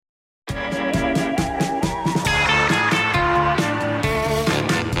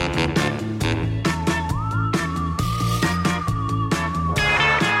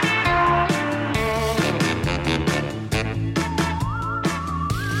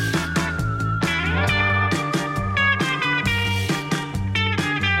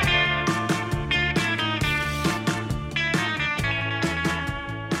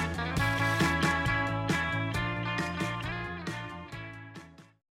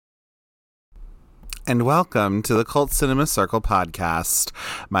and welcome to the Cult Cinema Circle podcast.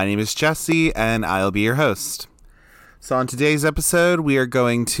 My name is Jesse, and I'll be your host. So on today's episode, we are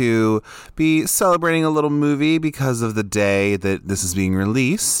going to be celebrating a little movie because of the day that this is being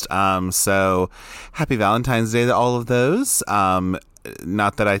released. So happy Valentine's Day to all of those.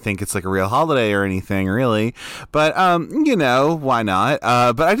 Not that I think it's like a real holiday or anything, really, but, why not?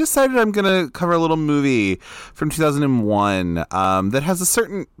 But I decided I'm going to cover a little movie from 2001 that has a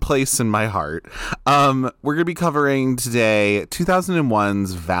certain place in my heart. We're going to be covering today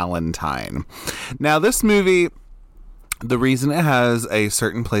 2001's Valentine. Now, this movie... The reason it has a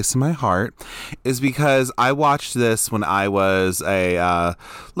certain place in my heart is because I watched this when I was a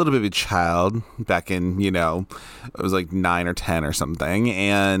little baby child back in, it was like 9 or 10 or something.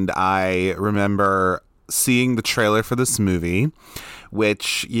 And I remember seeing the trailer for this movie,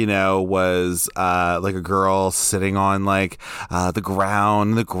 which, was like a girl sitting on like the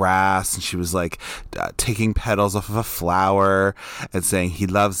ground, the grass, and she was like taking petals off of a flower and saying, he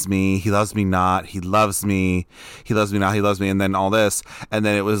loves me not, he loves me not, he loves me, and then all this, and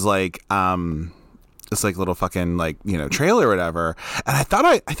then it was like this like little fucking like, trailer or whatever, and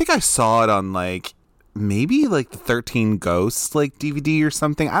I think I saw it on like maybe like the 13 Ghosts like DVD or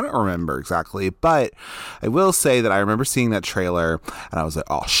something. I don't remember exactly, but I will say that I remember seeing that trailer and I was like,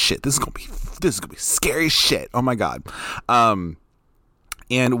 oh shit, this is gonna be scary as shit. Oh my god. And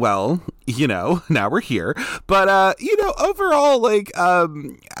well, now we're here. But overall, like,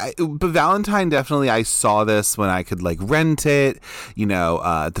 but Valentine, definitely, I saw this when I could like rent it,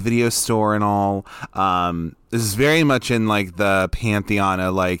 at the video store and all. This is very much in like the pantheon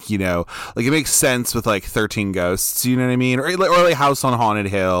of like, like it makes sense with like 13 Ghosts, you know what I mean? Or like House on Haunted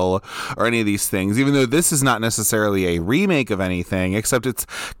Hill or any of these things, even though this is not necessarily a remake of anything, except it's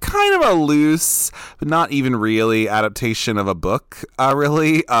kind of a loose, but not even really adaptation of a book,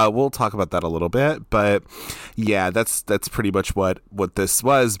 really. We'll talk about that a little bit, but yeah, that's pretty much what this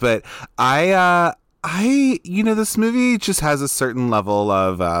was. But I this movie just has a certain level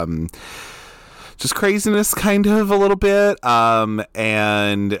of, just craziness kind of a little bit.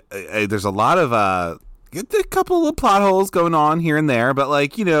 And there's a lot of, a couple of plot holes going on here and there, but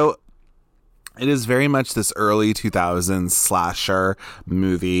like, it is very much this early 2000s slasher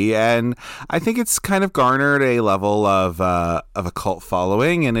movie. And I think it's kind of garnered a level of a cult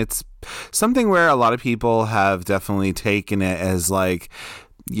following. And it's something where a lot of people have definitely taken it as like,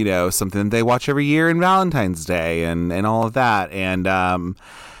 something they watch every year in Valentine's Day and all of that. And,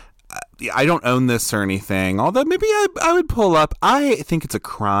 I don't own this or anything, although maybe I would pull up. I think it's a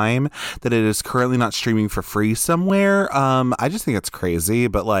crime that it is currently not streaming for free somewhere. I just think it's crazy,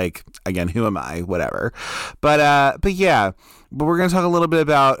 but like, again, who am I? Whatever. But yeah. But we're going to talk a little bit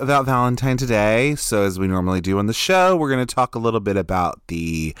about Valentine today. So as we normally do on the show, we're going to talk a little bit about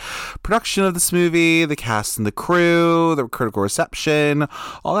the production of this movie, the cast and the crew, the critical reception,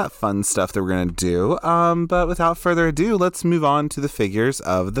 all that fun stuff that we're going to do. But without further ado, let's move on to the figures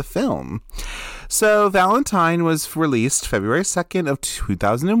of the film. So Valentine was released February 2nd of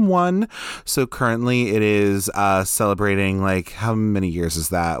 2001. So currently it is celebrating, like, how many years is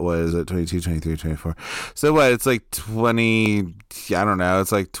that? Was it 22, 23, 24? So what? It's like 20, I don't know.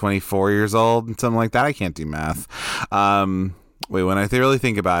 It's like 24 years old, something like that. I can't do math. Wait, when I really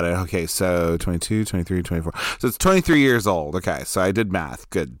think about it, okay, so 22, 23, 24. So it's 23 years old. Okay, so I did math.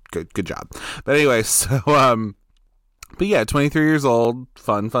 Good job. But anyway, so, but yeah, 23 years old,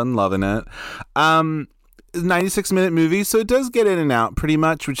 fun, loving it. 96-minute movie, so it does get in and out pretty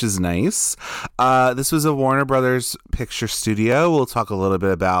much, which is nice. This was a Warner Brothers picture studio. We'll talk a little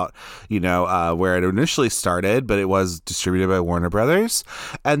bit about, where it initially started, but it was distributed by Warner Brothers.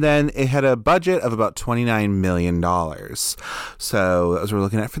 And then it had a budget of about $29 million. So that's what we're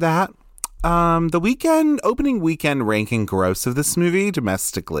looking at for that. The opening weekend ranking gross of this movie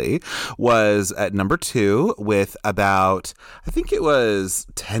domestically was at number 2 with about, I think it was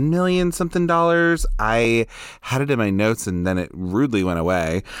 $10 million something dollars. I had it in my notes and then it rudely went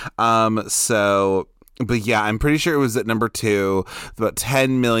away. But yeah, I'm pretty sure it was at number 2, about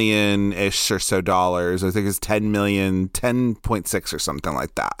 10 million-ish or so dollars. I think it's 10 million, 10.6 or something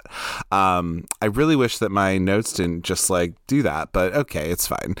like that. I really wish that my notes didn't just like do that, but okay, it's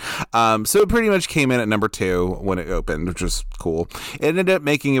fine. So it pretty much came in at number 2 when it opened, which was cool. It ended up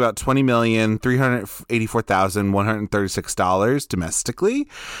making about $20,384,136 domestically.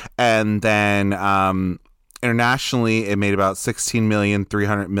 And then, Internationally, it made about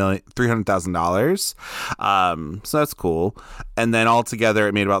 $16,300,000. So that's cool. And then altogether,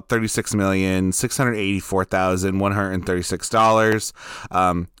 it made about $36,684,136.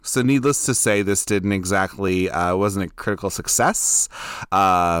 So needless to say, this didn't exactly wasn't a critical success.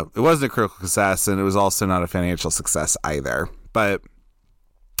 It wasn't a critical success, and it was also not a financial success either. But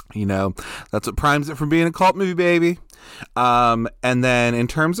that's what primes it from being a cult movie, baby. And then in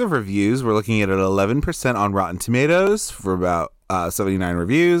terms of reviews, we're looking at an 11% on Rotten Tomatoes for about 79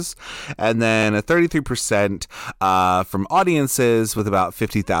 reviews, and then a 33% from audiences with about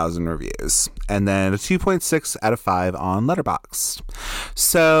 50,000 reviews, and then a 2.6 out of 5 on Letterboxd.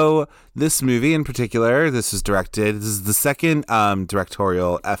 So this movie in particular, this is the second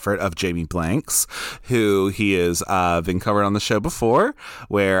directorial effort of Jamie Blanks, who he has been covered on the show before,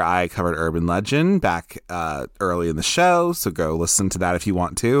 where I covered Urban Legend back early in the show, so go listen to that if you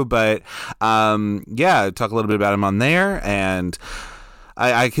want to. But talk a little bit about him on there, and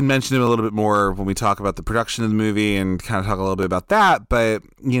I can mention him a little bit more when we talk about the production of the movie and kind of talk a little bit about that. But,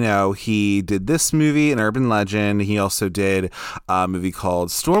 he did this movie, An Urban Legend. He also did a movie called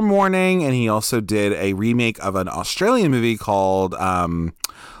Storm Warning, and he also did a remake of an Australian movie called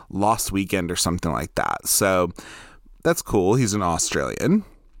Lost Weekend or something like that. So that's cool. He's an Australian.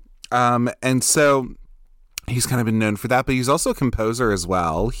 And so he's kind of been known for that, but he's also a composer as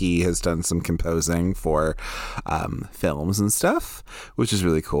well. He has done some composing for films and stuff, which is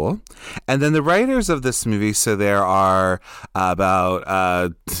really cool. And then the writers of this movie, so there are about, I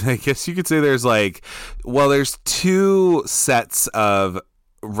guess you could say there's two sets of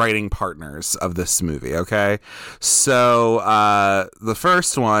writing partners of this movie, okay? So the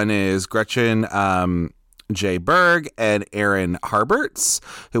first one is Gretchen J. Berg and Aaron Harberts,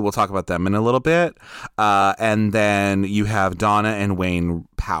 who we'll talk about them in a little bit. And then you have Donna and Wayne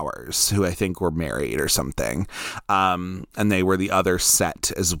Powers, who I think were married or something. And they were the other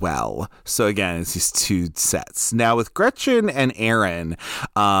set as well. So again, it's these two sets. Now with Gretchen and Aaron,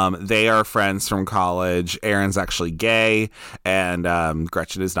 they are friends from college. Aaron's actually gay, and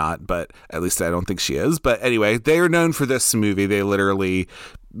Gretchen is not, but at least I don't think she is. But anyway, they are known for this movie. They literally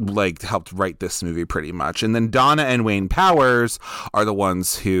helped write this movie pretty much. And then Donna and Wayne Powers are the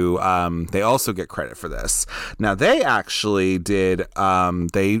ones who they also get credit for this. Now they actually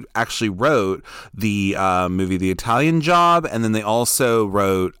wrote the movie The Italian Job, and then they also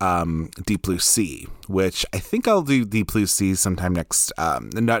wrote Deep Blue Sea, which I think I'll do Deep Blue Sea sometime next.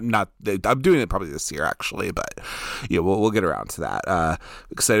 I'm doing it probably this year actually, but we'll get around to that.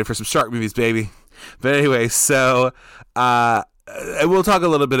 Excited for some shark movies, baby. But anyway, so we'll talk a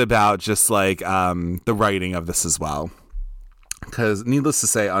little bit about just the writing of this as well, because needless to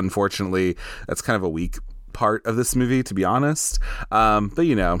say, unfortunately, that's kind of a weak part of this movie, to be honest. But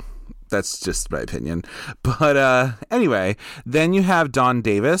that's just my opinion. But anyway, then you have Don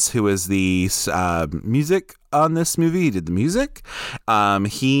Davis, who is the music on this movie. He did the music.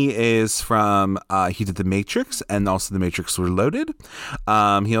 He is from he did The Matrix and also The Matrix Reloaded.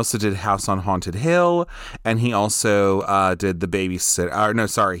 He also did House on Haunted Hill, and he also did The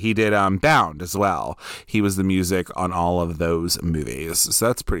Babysitter. He did Bound as well. He was the music on all of those movies, so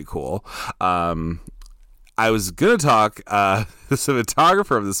that's pretty cool. I was going to talk the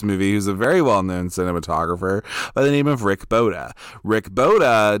cinematographer of this movie, who's a very well-known cinematographer by the name of Rick Boda. Rick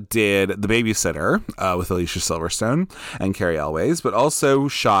Boda did The Babysitter with Alicia Silverstone and Carrie Elways, but also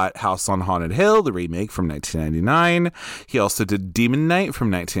shot House on Haunted Hill, the remake from 1999. He also did Demon Knight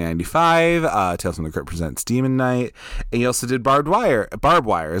from 1995, Tales from the Crypt Presents Demon Knight, and he also did Barbed Wire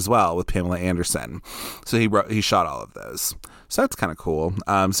as well with Pamela Anderson. So he shot all of those. So that's kind of cool.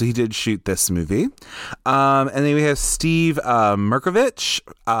 So he did shoot this movie. And then we have Steve Merkovich,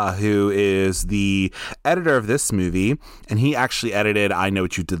 who is the editor of this movie. And he actually edited I Know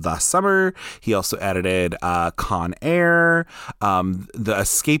What You Did Last Summer. He also edited Con Air, the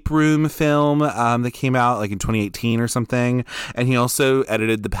Escape Room film that came out in 2018 or something. And he also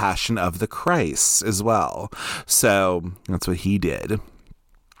edited The Passion of the Christ as well. So that's what he did.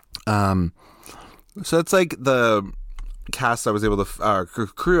 So it's the cast I was able to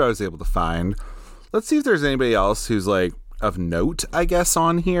crew I was able to find. Let's see if there's anybody else who's of note, I guess,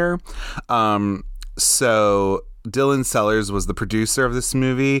 on here. So Dylan Sellers was the producer of this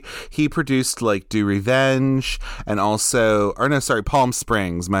movie. He produced Do Revenge and also, Palm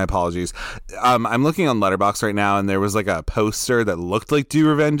Springs. My apologies. I'm looking on Letterboxd right now, and there was a poster that looked like Do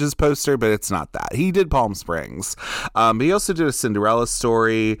Revenge's poster, but it's not that. He did Palm Springs. But he also did A Cinderella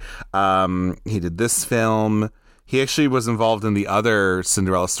Story. He did this film. He actually was involved in the other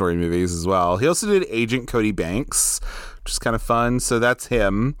Cinderella Story movies as well. He also did Agent Cody Banks, which is kind of fun. So that's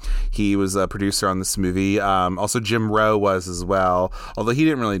him. He was a producer on this movie. Also, Jim Rowe was as well, although he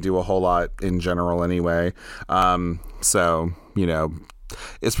didn't really do a whole lot in general anyway. So, you know,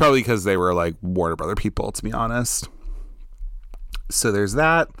 it's probably because they were like Warner Brother people, to be honest. So there's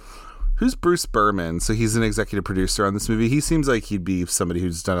that. Who's Bruce Berman? So he's an executive producer on this movie. He seems like he'd be somebody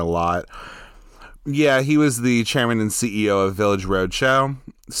who's done a lot. Yeah, he was the chairman and CEO of Village Roadshow.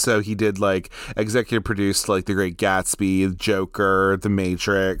 So he did like executive produced like The Great Gatsby, Joker, The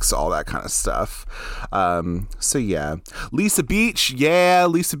Matrix, all that kind of stuff. So yeah, Lisa Beach. Yeah,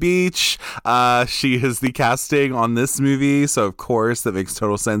 Lisa Beach. She is the casting on this movie. So of course that makes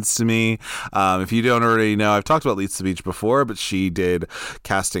total sense to me. If you don't already know, I've talked about Lisa Beach before, but she did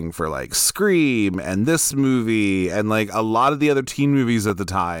casting for like Scream and this movie and like a lot of the other teen movies at the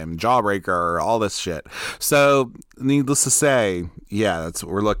time, Jawbreaker, all this shit. So needless to say, yeah, that's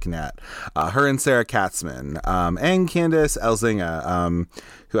what we're looking at. Her and Sarah Katzman, and Candace Elzinga,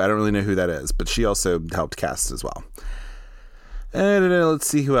 who I don't really know who that is, but she also helped cast as well. Let's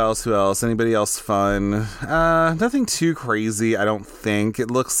see who else. Anybody else fun? Nothing too crazy, I don't think. It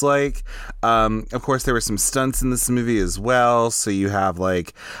looks like, of course, there were some stunts in this movie as well. So you have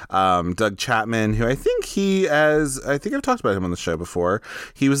like Doug Chapman, who I think I've talked about him on the show before.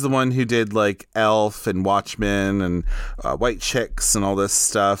 He was the one who did like Elf and Watchmen and White Chicks and all this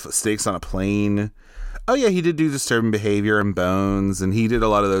stuff. Snakes on a Plane. Oh, yeah, he did do Disturbing Behavior and Bones, and he did a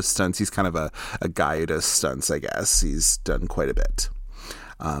lot of those stunts. He's kind of a guy who does stunts, I guess. He's done quite a bit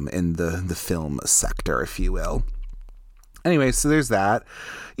in the film sector, if you will. Anyway, so there's that.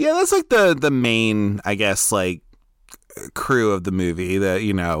 Yeah, that's like the main, I guess, like, crew of the movie that,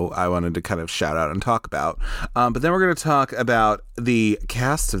 you know, I wanted to kind of shout out and talk about. But then we're going to talk about the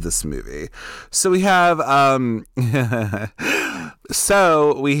cast of this movie. So we have...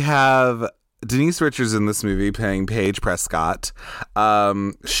 Denise Richards in this movie playing Paige Prescott.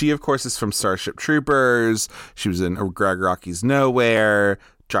 She, of course, is from Starship Troopers. She was in Greg Rocky's Nowhere,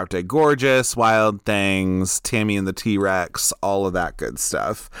 Drop Dead Gorgeous, Wild Things, Tammy and the T-Rex, all of that good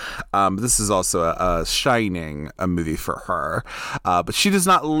stuff. This is also a Shining, a movie for her. But she does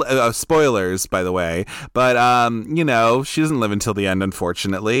not, spoilers, by the way, but, you know, she doesn't live until the end,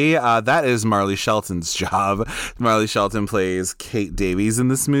 unfortunately. That is Marley Shelton's job. Marley Shelton plays Kate Davies in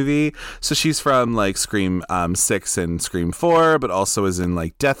this movie. So she's from, like, Scream 6 and Scream 4, but also is in,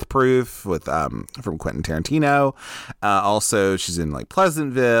 like, Death Proof with from Quentin Tarantino. Also, she's in, like,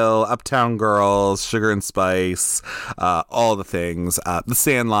 Pleasantville, Uptown Girls, Sugar and Spice, all the things. The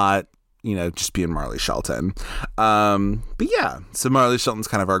Sandlot, you know, just being Marley Shelton. But yeah, so Marley Shelton's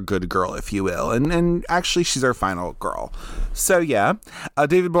kind of our good girl, if you will. And actually, she's our final girl. So yeah,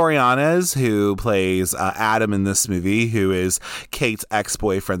 David Boreanaz, who plays Adam in this movie, who is Kate's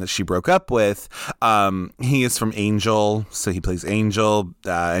ex-boyfriend that she broke up with. He is from Angel, so he plays Angel,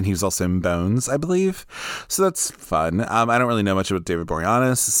 and he was also in Bones, I believe. So that's fun. I don't really know much about David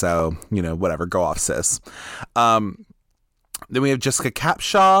Boreanaz, so, you know, whatever, go off, sis. Then we have Jessica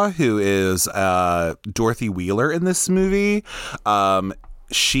Capshaw, who is Dorothy Wheeler in this movie.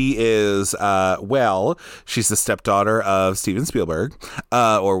 She is, she's the stepdaughter of Steven Spielberg,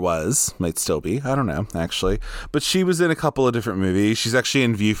 or might still be. I don't know, actually. But she was in a couple of different movies. She's actually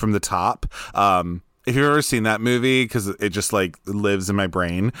in View from the Top. If you've ever seen that movie, because it just like lives in my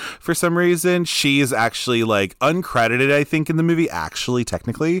brain for some reason, she is actually like uncredited, I think, in the movie, actually,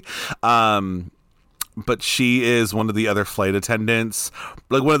 technically. But she is one of the other flight attendants,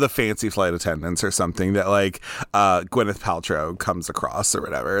 like one of the fancy flight attendants or something that like Gwyneth Paltrow comes across or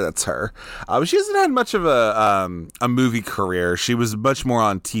whatever. That's her. But she hasn't had much of a movie career. She was much more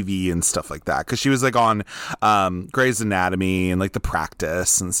on TV and stuff like that, because she was like on Grey's Anatomy and like The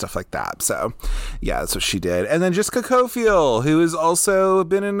Practice and stuff like that. So yeah, that's what she did. And then Jessica Cofield, who has also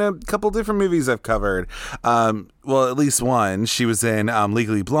been in a couple different movies I've covered. Well, at least one. She was in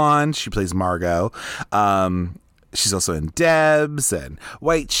Legally Blonde. She plays Margot. She's also in Debs and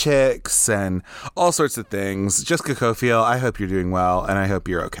White Chicks and all sorts of things. Jessica Cofield, I hope you're doing well, and I hope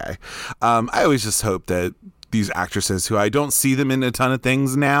you're okay. I always just hope that these actresses who I don't see them in a ton of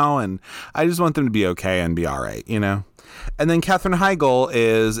things now, and I just want them to be okay and be all right, you know? And then Katherine Heigl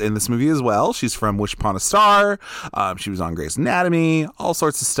is in this movie as well. She's from Wish Upon a Star. She was on Grey's Anatomy, all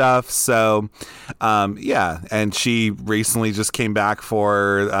sorts of stuff. So, yeah. And she recently just came back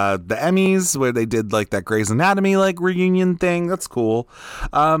for the Emmys, where they did like that Grey's Anatomy like reunion thing. That's cool.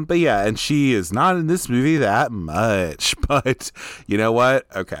 But yeah, and she is not in this movie that much. But you know what?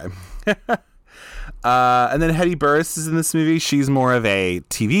 Okay. And then Hetty Burris is in this movie. She's more of a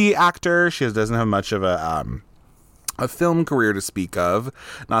TV actor. She doesn't have much of a a film career to speak of,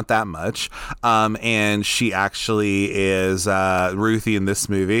 not that much. And she actually is Ruthie in this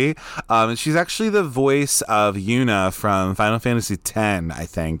movie. And she's actually the voice of Yuna from Final Fantasy X, I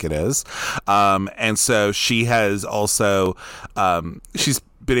think it is. And so she has also, she's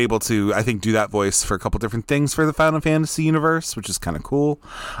been able to, I think, do that voice for a couple different things for the Final Fantasy universe, which is kind of cool.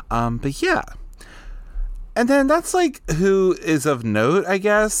 But yeah. And then that's like who is of note, I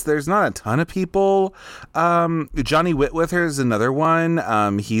guess. There's not a ton of people. Johnny Whitworth is another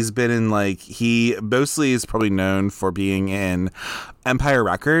one. He's been in he mostly is probably known for being in Empire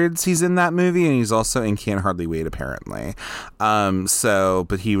Records. He's in that movie, and he's also in Can't Hardly Wait, apparently.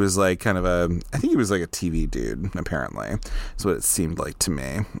 But he was I think he was like a TV dude, apparently. That's what it seemed like to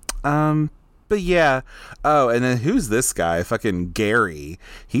me. But yeah. Oh, and then who's this guy? Fucking Gary.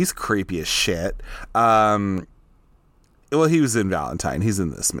 He's creepy as shit. Well, he was in Valentine. He's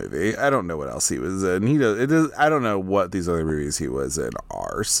in this movie. I don't know what else he was in. I don't know what these other movies he was in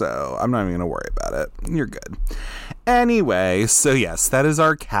are, so I'm not even gonna worry about it. You're good. Anyway, so yes, that is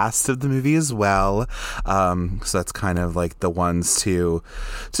our cast of the movie as well. So that's kind of like the ones to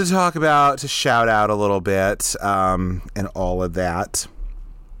talk about, to shout out a little bit, and all of that.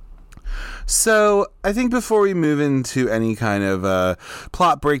 So I think before we move into any kind of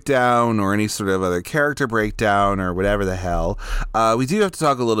plot breakdown or any sort of other character breakdown or whatever the hell, we do have to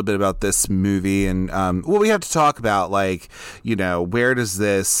talk a little bit about this movie. And we have to talk about, where does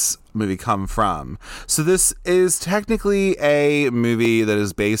this movie come from? So this is technically a movie that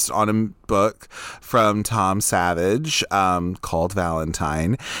is based on a book from Tom Savage called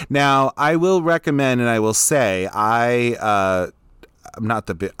Valentine. Now, I will recommend, and I will say, I'm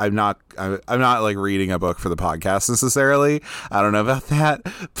not like reading a book for the podcast necessarily. I don't know about that,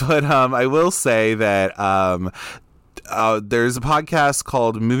 but I will say that there's a podcast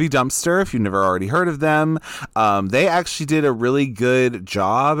called Movie Dumpster, if you've never already heard of them. They actually did a really good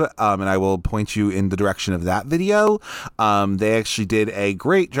job, and I will point you in the direction of that video. They actually did a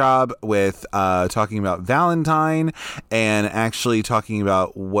great job with talking about Valentine and actually talking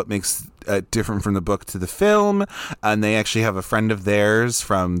about what makes different from the book to the film. And they actually have a friend of theirs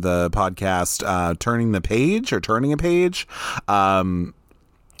from the podcast Turning a Page.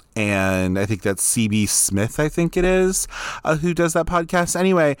 And I think that's CB Smith, I think it is, who does that podcast.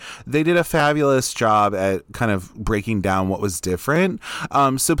 Anyway, they did a fabulous job at kind of breaking down what was different.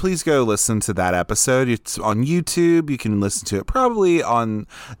 So please go listen to that episode. It's on YouTube. You can listen to it probably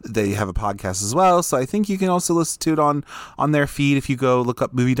they have a podcast as well. So I think you can also listen to it on their feed if you go look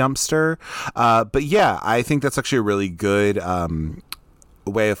up Movie Dumpster. But yeah, I think that's actually a really good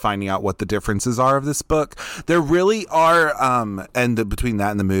way of finding out what the differences are of this book. There really are, between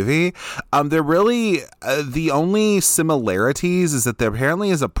that and the movie, there really the only similarities is that there apparently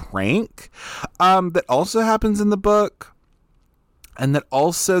is a prank that also happens in the book, and that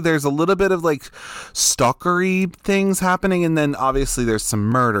also there's a little bit of stalkery things happening, and then obviously there's some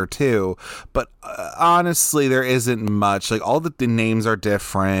murder too. But honestly, there isn't much. All the names are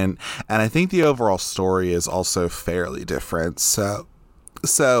different, and I think the overall story is also fairly different.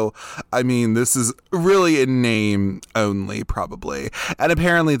 So, I mean, this is really in name only, probably. And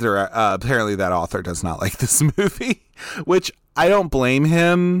apparently that author does not like this movie, which I don't blame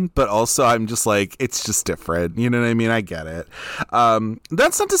him, but also I'm just it's just different. You know what I mean? I get it.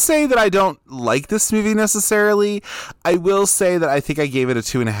 That's not to say that I don't like this movie necessarily. I will say that I think I gave it a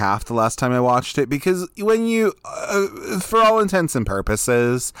 2.5 the last time I watched it, because when you, for all intents and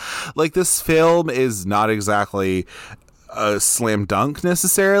purposes, this film is not exactly a slam dunk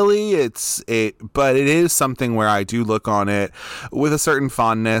necessarily. But it is something where I do look on it with a certain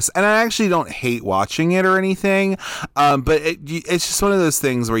fondness, and I actually don't hate watching it or anything. But it's just one of those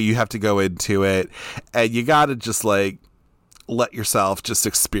things where you have to go into it and you gotta just let yourself just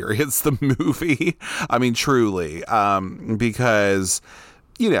experience the movie. I mean, truly, because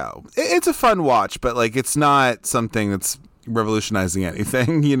it's a fun watch, but it's not something that's revolutionizing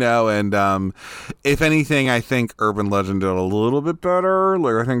anything, and if anything, I think Urban Legend did a little bit better.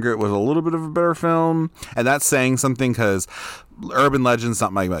 I think it was a little bit of a better film, and that's saying something, because Urban Legend's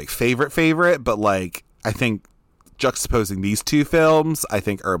not my favorite, but I think juxtaposing these two films, I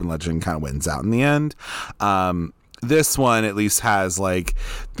think Urban Legend kind of wins out in the end. This one at least has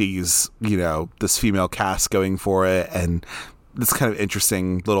these, this female cast going for it, and this kind of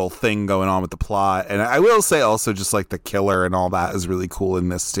interesting little thing going on with the plot. And I will say also just the killer and all that is really cool in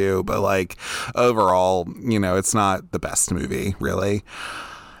this too. But overall, it's not the best movie, really.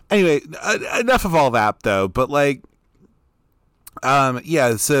 Anyway, enough of all that though. But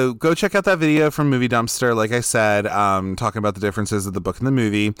Yeah, so go check out that video from Movie Dumpster, like I said, talking about the differences of the book and the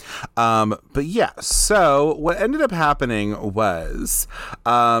movie. But yeah, so what ended up happening was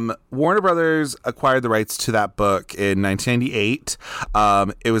Warner Brothers acquired the rights to that book in 1998.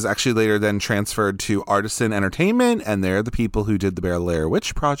 It was actually later then transferred to Artisan Entertainment, and they're the people who did the Blair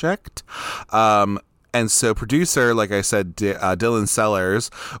Witch Project. And so producer, like I said, Dylan Sellers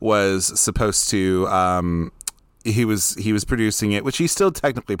was supposed to... He was producing it, which he still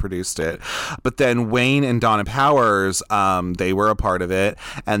technically produced it. But then Wayne and Donna Powers, they were a part of it.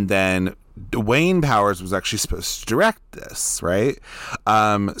 And then Wayne Powers was actually supposed to direct this, right?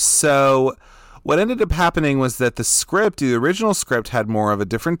 So what ended up happening was that the original script had more of a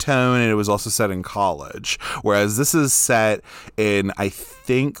different tone, and it was also set in college. Whereas this is set in, I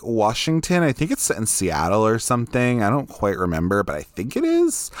think, Washington. I think it's set in Seattle or something. I don't quite remember, but I think it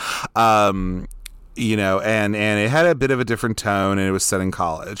is. And it had a bit of a different tone, and it was set in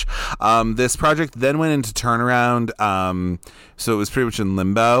college. This project then went into turnaround, so it was pretty much in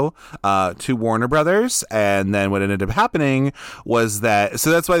limbo to Warner Brothers. And then what ended up happening was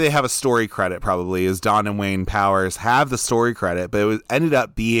so that's why they have a story credit, probably, is Don and Wayne Powers have the story credit, but it ended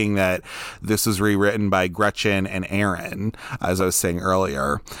up being that this was rewritten by Gretchen and Aaron, as I was saying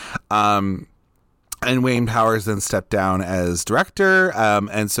earlier. And Wayne Powers then stepped down as director,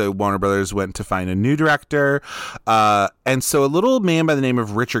 and so Warner Brothers went to find a new director. And so a little man by the name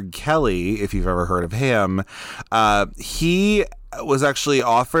of Richard Kelly, if you've ever heard of him, he was actually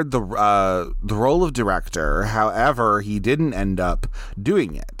offered the role of director. However, he didn't end up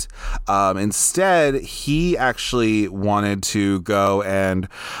doing it. Instead, he actually wanted to go and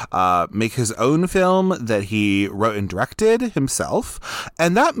make his own film that he wrote and directed himself.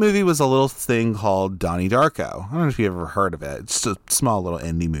 And that movie was a little thing called Donnie Darko. I don't know if you've ever heard of it. It's just a small little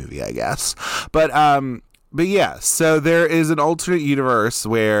indie movie, I guess. But yeah, so there is an alternate universe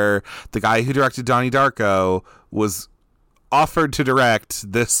where the guy who directed Donnie Darko was offered to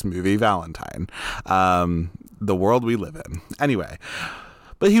direct this movie, Valentine, the world we live in. Anyway,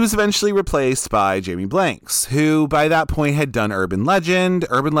 but he was eventually replaced by Jamie Blanks, who by that point had done Urban Legend.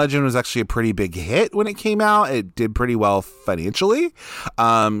 Urban Legend was actually a pretty big hit when it came out. It did pretty well financially.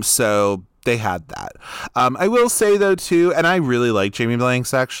 So they had that. I will say, though, too, and I really like Jamie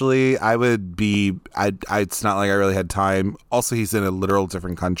Blanks, actually. It's not like I really had time. Also, he's in a literal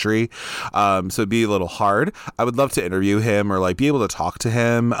different country, so it'd be a little hard. I would love to interview him or be able to talk to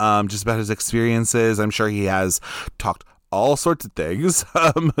him just about his experiences. I'm sure he has talked all sorts of things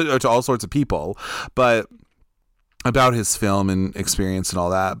to all sorts of people, but about his film and experience and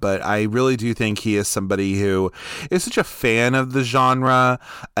all that. But I really do think he is somebody who is such a fan of the genre,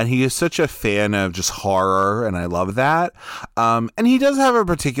 and he is such a fan of just horror, and I love that. And he does have a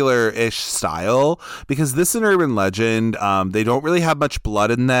particular-ish style, because this and Urban Legend, they don't really have much blood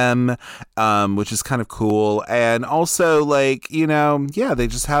in them, which is kind of cool. And also, they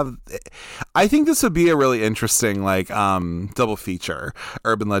just have... I think this would be a really interesting, double feature,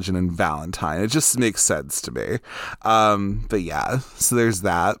 Urban Legend and Valentine. It just makes sense to me. But yeah, so there's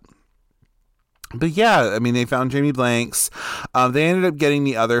that. But yeah, I mean, they found Jamie Blanks. They ended up getting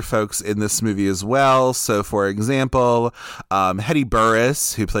the other folks in this movie as well. So, for example, Hetty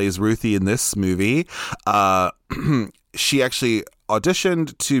Burris, who plays Ruthie in this movie, she actually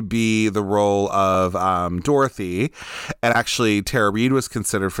auditioned to be the role of Dorothy, and actually Tara Reid was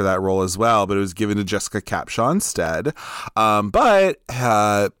considered for that role as well, but it was given to Jessica Capshaw instead.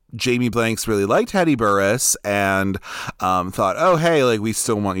 But Jamie Blanks really liked Hetty Burris and thought, oh, hey, we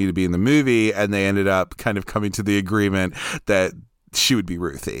still want you to be in the movie, and they ended up kind of coming to the agreement that she would be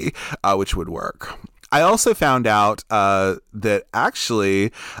Ruthie, which would work. I also found out that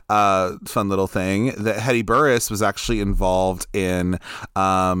actually, fun little thing, that Hetty Burris was actually involved in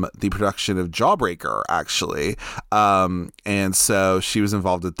the production of Jawbreaker, actually. And so she was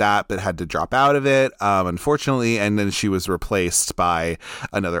involved with that, but had to drop out of it, unfortunately. And then she was replaced by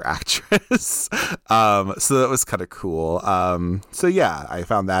another actress. So that was kind of cool. So yeah, I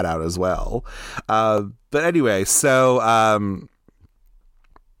found that out as well. But anyway, so...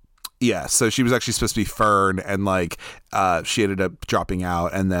 yeah, so she was actually supposed to be Fern, and she ended up dropping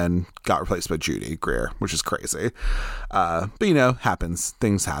out and then got replaced by Judy Greer, which is crazy. But happens.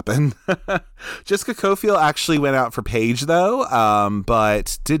 Things happen. Jessica Cofield actually went out for Paige, though,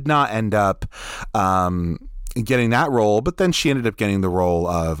 but did not end up getting that role, but then she ended up getting the role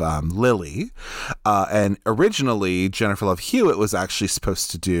of Lily. And originally, Jennifer Love Hewitt was actually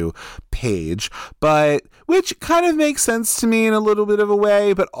supposed to do Paige, which kind of makes sense to me in a little bit of a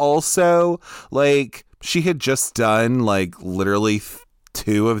way, but also, she had just done, literally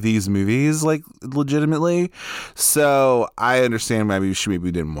two of these movies, like, legitimately. So I understand maybe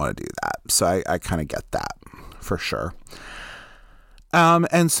we didn't want to do that. So I kind of get that for sure.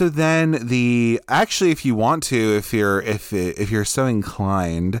 And so then actually, if you want to, if you're so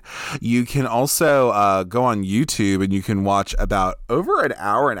inclined, you can also go on YouTube and you can watch about over an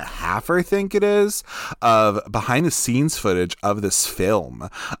hour and a half, I think it is, of behind the scenes footage of this film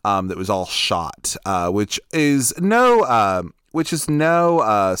that was all shot, which is no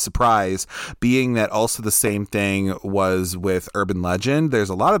surprise, being that also the same thing was with Urban Legend. There's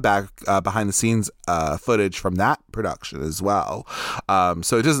a lot of behind the scenes footage from that production as well.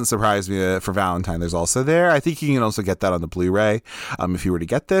 So it doesn't surprise me that for Valentine there's also there. I think you can also get that on the Blu-ray if you were to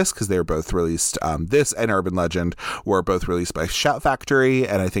get this, because they were both released. This and Urban Legend were both released by Shout Factory,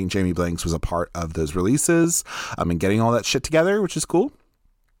 and I think Jamie Blanks was a part of those releases and getting all that shit together, which is cool.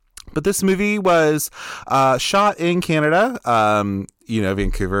 But this movie was shot in Canada,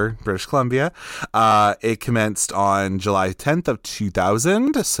 Vancouver, British Columbia. It commenced on July 10th of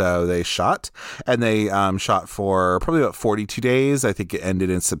 2000. So they shot, and they shot for probably about 42 days. I think it ended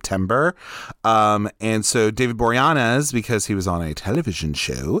in September. And so David Boreanaz, because he was on a television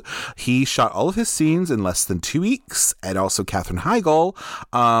show, he shot all of his scenes in less than 2 weeks. And also Katherine Heigl,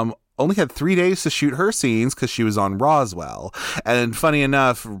 only had 3 days to shoot her scenes because she was on Roswell. And funny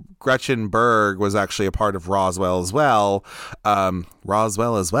enough, Gretchen Berg was actually a part of Roswell as well. And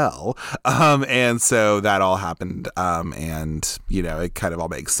so that all happened. And, it kind of all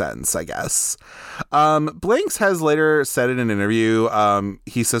makes sense, I guess. Blanks has later said in an interview,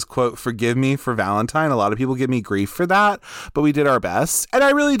 he says, quote, "Forgive me for Valentine. A lot of people give me grief for that, but we did our best." And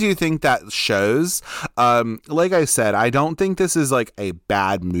I really do think that shows. Like I said, I don't think this is like a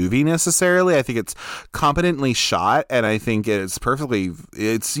bad movie necessarily. I think it's competently shot, and I think it's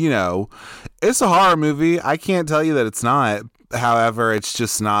a horror movie. I can't tell you that it's not. However, it's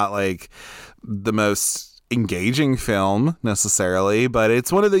just not like the most engaging film necessarily, but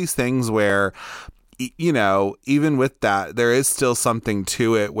it's one of these things where, even with that, there is still something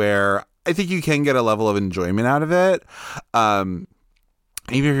to it where I think you can get a level of enjoyment out of it. Even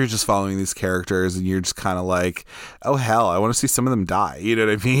if you're just following these characters and you're just kind of like, oh hell, I want to see some of them die, you know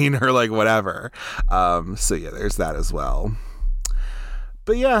what I mean? Or like whatever. So yeah, there's that as well.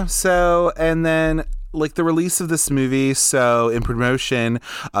 But yeah, so, and then like the release of this movie, so in promotion,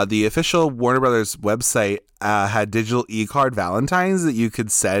 the official Warner Brothers website had digital e-card Valentines that you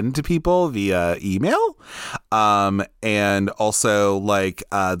could send to people via email, and also like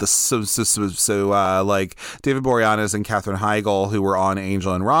like David Boreanaz and Katherine Heigl, who were on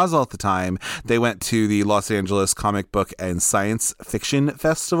Angel and Roswell at the time, they went to the Los Angeles Comic Book and Science Fiction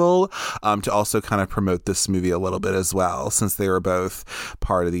Festival to also kind of promote this movie a little bit as well, since they were both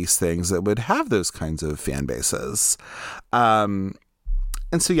part of these things that would have those kinds of fan bases.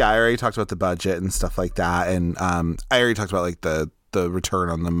 And so, yeah, I already talked about the budget and stuff like that. And I already talked about like the return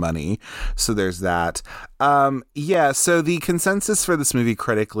on the money. So there's that. So the consensus for this movie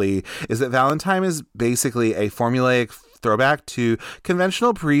critically is that Valentine is basically a formulaic throwback to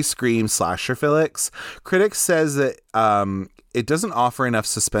conventional pre-Scream slasher flicks. Critics says that it doesn't offer enough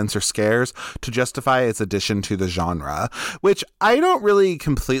suspense or scares to justify its addition to the genre, which I don't really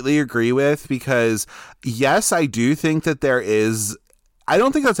completely agree with, because yes, I do think that I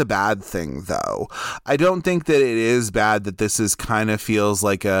don't think that's a bad thing, though. I don't think that it is bad that this is kind of feels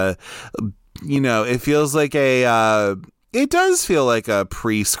like it does feel like a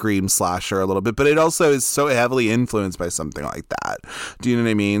pre-Scream slasher a little bit, but it also is so heavily influenced by something like that. Do you know what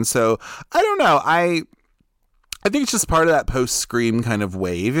I mean? So I don't know. I think it's just part of that post-Scream kind of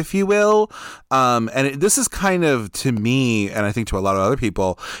wave, if you will. This is kind of, to me, and I think to a lot of other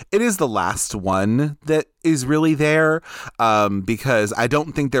people, it is the last one that is really there, because I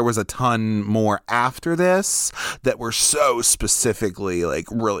don't think there was a ton more after this that were so specifically like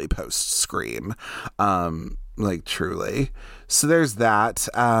really post-Scream, like truly. So there's that.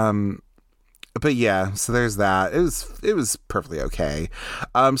 But yeah, so there's that. It was perfectly okay.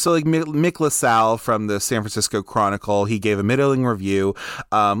 So like Mick LaSalle from the San Francisco Chronicle, he gave a middling review,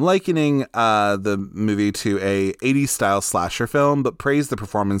 likening the movie to a 80s style slasher film, but praised the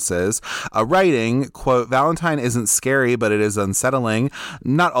performances, writing, quote, "Valentine isn't scary, but it is unsettling,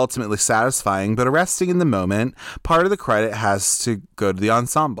 not ultimately satisfying, but arresting in the moment. Part of the credit has to go to the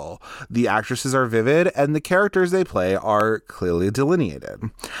ensemble. The actresses are vivid, and the characters they play are clearly delineated."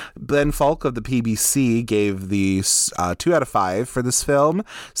 Ben Falk of the the PBC gave the 2 out of 5 for this film,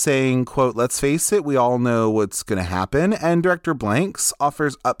 saying, quote, "Let's face it, we all know what's going to happen, and director Blanks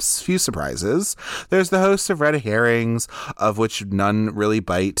offers up few surprises. There's the host of red herrings, of which none really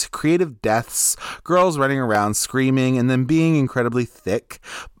bite, creative deaths, girls running around screaming, and then being incredibly thick,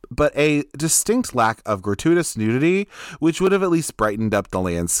 but a distinct lack of gratuitous nudity, which would have at least brightened up the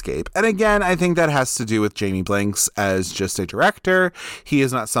landscape." And again, I think that has to do with Jamie Blanks as just a director. He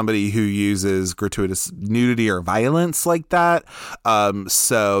is not somebody who uses gratuitous nudity or violence like that.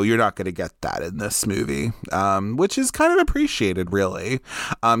 So you're not going to get that in this movie, which is kind of appreciated, really.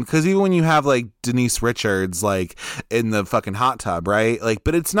 Because even when you have like Denise Richards, like in the fucking hot tub, right? Like,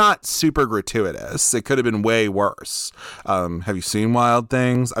 but it's not super gratuitous. It could have been way worse. Have you seen Wild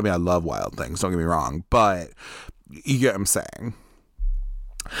Things? I mean, I love Wild Things, don't get me wrong, but you get what I'm saying.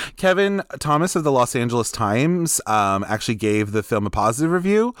 Kevin Thomas of the Los Angeles Times actually gave the film a positive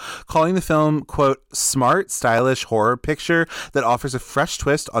review, calling the film, quote, "smart, stylish horror picture that offers a fresh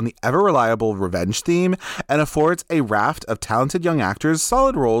twist on the ever-reliable revenge theme and affords a raft of talented young actors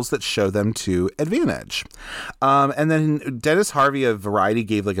solid roles that show them to advantage." And then Dennis Harvey of Variety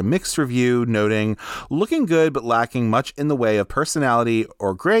gave like a mixed review, noting, "looking good but lacking much in the way of personality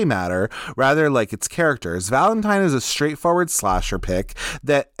or gray matter, rather like its characters. Valentine is a straightforward slasher pick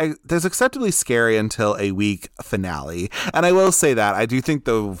that's acceptably scary until a weak finale." And I will say that I do think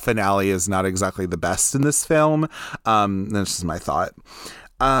the finale is not exactly the best in this film. That's just my thought.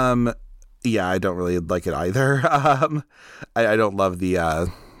 Yeah, I don't really like it either. I don't love the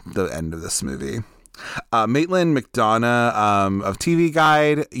end of this movie. Maitland McDonough of TV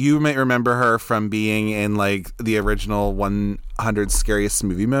Guide, you might remember her from being in like the original 100 Scariest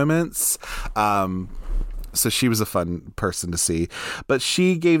Movie Moments. So she was a fun person to see. But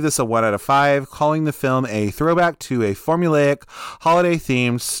she gave this a 1 out of 5, calling the film a throwback to a formulaic,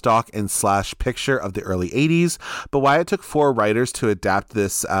 holiday-themed stock and slash picture of the early 80s. But why it took 4 writers to adapt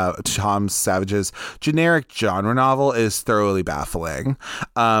this Tom Savage's generic genre novel is thoroughly baffling.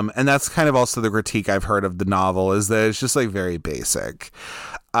 And that's kind of also the critique I've heard of the novel, is that it's just like very basic.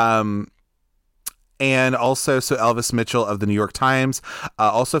 And also, so Elvis Mitchell of the New York Times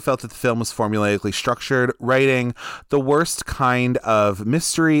also felt that the film was formulaically structured, writing, "The worst kind of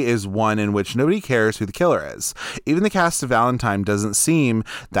mystery is one in which nobody cares who the killer is. Even the cast of Valentine doesn't seem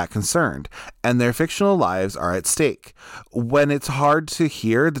that concerned, and their fictional lives are at stake. When it's hard to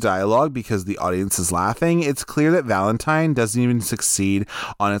hear the dialogue because the audience is laughing, it's clear that Valentine doesn't even succeed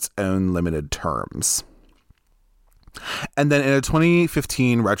on its own limited terms." And then in a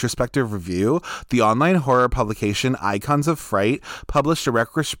 2015 retrospective review, the online horror publication Icons of Fright published a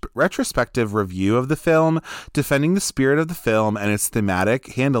retrospective review of the film, defending the spirit of the film and its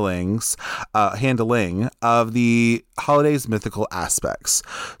thematic handling of the holiday's mythical aspects.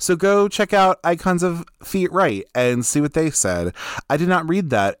 So go check out Icons of Fright and see what they said. I did not read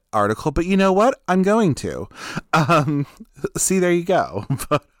that article, but you know what? I'm going to. See, there you go.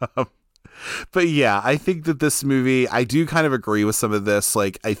 But yeah, I think that this movie, I do kind of agree with some of this.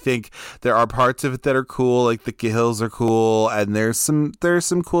 Like, I think there are parts of it that are cool, like the kills are cool, and there's some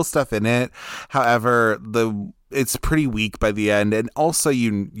cool stuff in it. However, it's pretty weak by the end, and also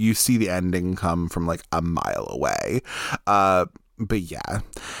you see the ending come from like a mile away. But yeah.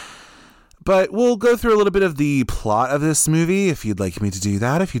 But we'll go through a little bit of the plot of this movie, if you'd like me to do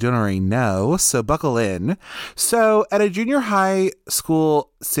that, if you don't already know. So buckle in. So at a junior high school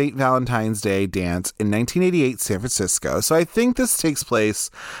St. Valentine's Day dance in 1988 San Francisco. So I think this takes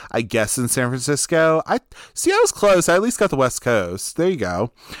place, I guess, in San Francisco. I was close. I at least got the West Coast. There you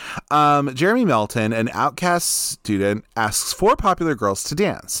go. Jeremy Melton, an outcast student, asks 4 popular girls to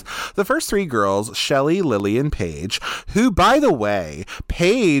dance. The first 3 girls, Shelley, Lily, and Paige, who, by the way,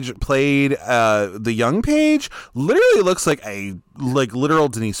 Paige played the young Paige, literally looks like a literal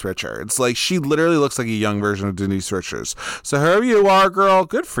Denise Richards. Like, she literally looks like a young version of Denise Richards. So whoever you are, girl,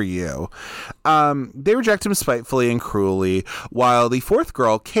 good for you. They reject him spitefully and cruelly, while the 4th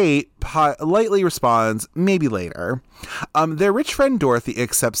girl, Kate, politely responds, maybe later. Their rich friend Dorothy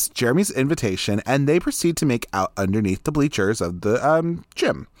accepts Jeremy's invitation, and they proceed to make out underneath the bleachers of the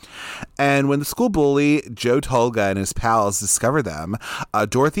gym. And when the school bully, Joe Tolga, and his pals discover them,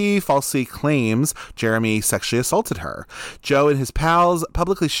 Dorothy falsely claims Jeremy sexually assaulted her. Joe and his pals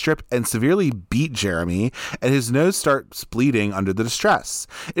publicly strip and severely beat Jeremy, and his nose starts bleeding under the distress.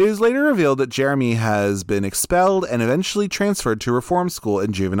 It is later revealed that Jeremy has been expelled and eventually transferred to reform school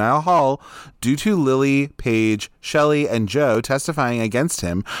in juvenile hall due to Lily, Paige, Shelley, and Joe testifying against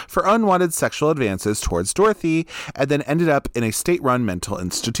him for unwanted sexual advances towards Dorothy, and then ended up in a state-run mental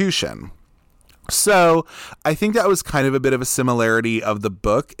institution. So I think that was kind of a bit of a similarity of the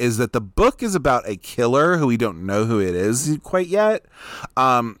book, is that the book is about a killer who we don't know who it is quite yet.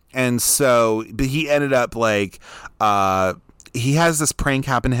 And so but he ended up like, he has this prank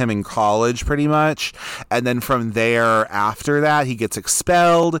happen to him in college pretty much. And then from there, after that, he gets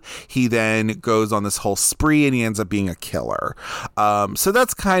expelled. He then goes on this whole spree and he ends up being a killer. So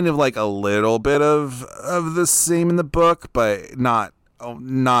that's kind of like a little bit of the same in the book, but not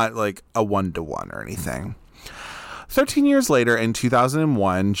like a 1-to-1 or anything. 13 years later, in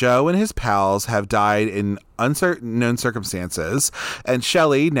 2001, Joe and his pals have died in unknown circumstances, and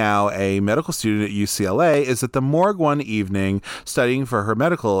Shelley, now a medical student at UCLA, is at the morgue one evening studying for her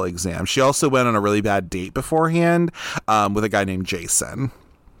medical exam. She also went on a really bad date beforehand with a guy named Jason.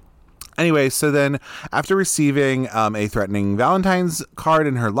 Anyway, so then after receiving a threatening Valentine's card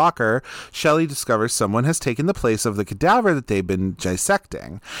in her locker, Shelley discovers someone has taken the place of the cadaver that they've been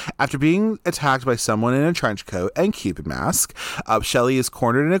dissecting. After being attacked by someone in a trench coat and Cupid mask, Shelley is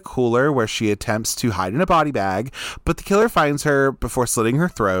cornered in a cooler where she attempts to hide in a body bag, but the killer finds her before slitting her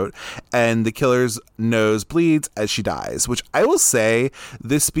throat, and the killer's nose bleeds as she dies, which I will say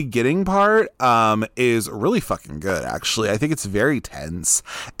this beginning part is really fucking good, actually. I think it's very tense,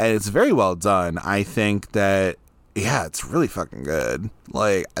 and it's very well done. I think that, yeah, it's really fucking good.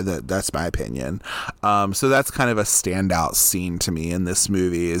 Like, that's my opinion. So that's kind of a standout scene to me in this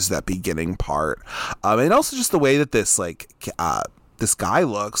movie, is that beginning part. And also just the way that this, like, this guy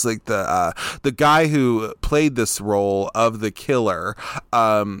looks, like the guy who played this role of the killer.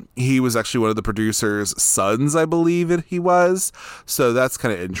 He was actually one of the producer's sons, I believe he was. So that's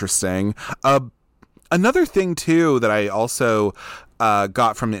kind of interesting. Another thing too that I also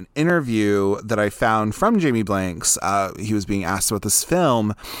got from an interview that I found from Jamie Blanks, he was being asked about this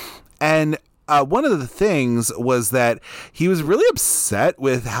film, and one of the things was that he was really upset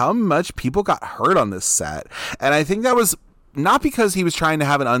with how much people got hurt on this set. And I think that was not because he was trying to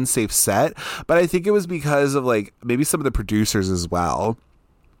have an unsafe set, but I think it was because of like maybe some of the producers as well.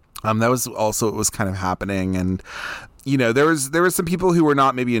 That was also what was kind of happening. And, you know, there was some people who were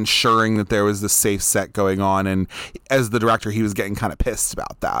not maybe ensuring that there was this safe set going on. And as the director, he was getting kind of pissed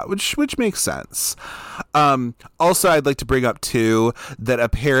about that, which makes sense. Also, I'd like to bring up too, that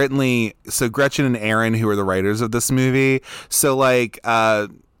apparently, so Gretchen and Aaron, who are the writers of this movie, so like,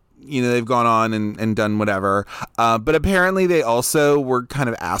 you know, they've gone on and done whatever. But apparently they also were kind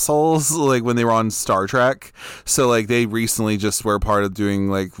of assholes, like when they were on Star Trek. So like they recently just were part of doing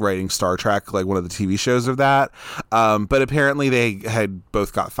like writing Star Trek, like one of the TV shows of that. But apparently they had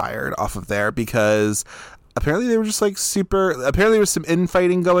both got fired off of there because apparently they were just like apparently there was some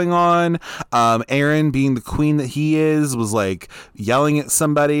infighting going on. Aaron, being the queen that he is, was like yelling at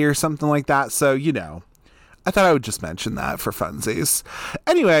somebody or something like that. So, you know, I thought I would just mention that for funsies.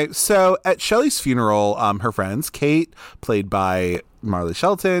 Anyway, so at Shelley's funeral, her friends, Kate, played by Marley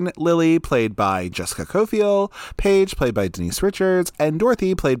Shelton, Lily, played by Jessica Cofield, Paige, played by Denise Richards, and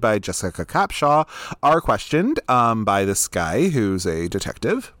Dorothy, played by Jessica Capshaw, are questioned by this guy who's a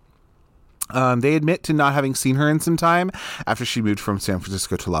detective. They admit to not having seen her in some time after she moved from San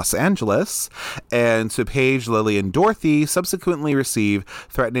Francisco to Los Angeles. And so Paige, Lily, and Dorothy subsequently receive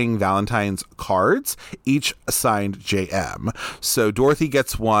threatening Valentine's cards, each assigned JM. So Dorothy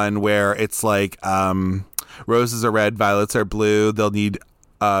gets one where it's like, roses are red, violets are blue. They'll need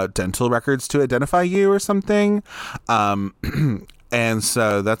dental records to identify you or something. And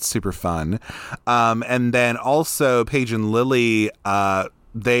so that's super fun. And then also Paige and Lily,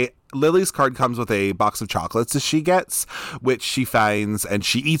 Lily's card comes with a box of chocolates that she gets, which she finds, and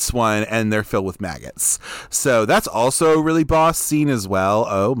she eats one, and they're filled with maggots. So that's also a really boss scene as well.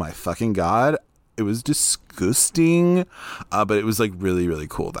 Oh my fucking God. It was disgusting, but it was like really, really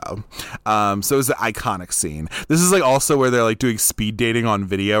cool though. So it was an iconic scene. This is like also where they're like doing speed dating on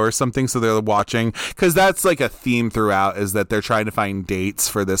video or something. So they're watching, because that's like a theme throughout, is that they're trying to find dates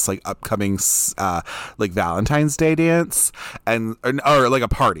for this like upcoming like Valentine's Day dance, or like a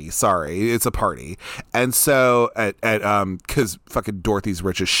party. Sorry, it's a party. And so at because fucking Dorothy's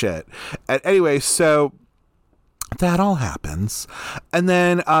rich as shit. Anyway, so that all happens. And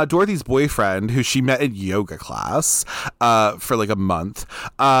then Dorothy's boyfriend, who she met in yoga class for like a month,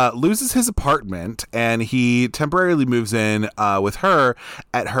 loses his apartment, and he temporarily moves in with her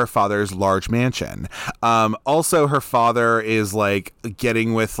at her father's large mansion. Also, her father is like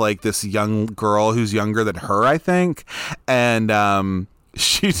getting with like this young girl who's younger than her, I think. And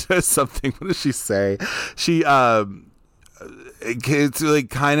she does something. What does she say? it's like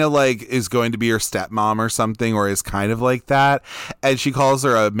kind of like is going to be her stepmom or something, or is kind of like that, and she calls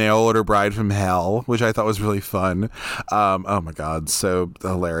her a mail order bride from hell, which I thought was really fun. Oh my god, so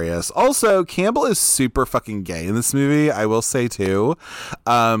hilarious. Also, Campbell is super fucking gay in this movie, I will say too.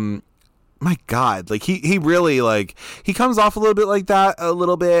 My god, like he really, like, he comes off a little bit like that a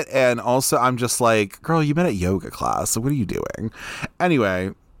little bit, and also I'm just like, girl, you met at yoga class, so what are you doing?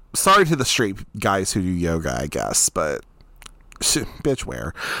 Anyway, sorry to the straight guys who do yoga, I guess, but bitch,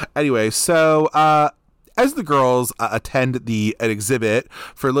 where? Anyway, so as the girls attend an exhibit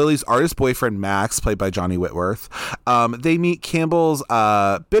for Lily's artist boyfriend Max, played by Johnny Whitworth, they meet Campbell's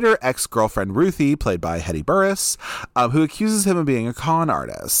bitter ex-girlfriend Ruthie, played by Hetty Burris, who accuses him of being a con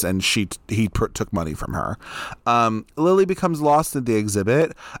artist, and he took money from her. Lily becomes lost at the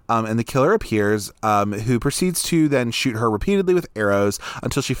exhibit, and the killer appears, who proceeds to then shoot her repeatedly with arrows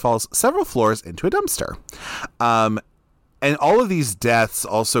until she falls several floors into a dumpster. And all of these deaths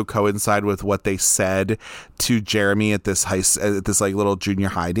also coincide with what they said to Jeremy at this like little junior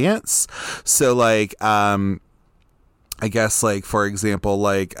high dance. So like, I guess, like, for example,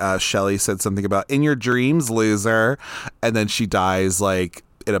 like Shelley said something about "in your dreams, loser," and then she dies like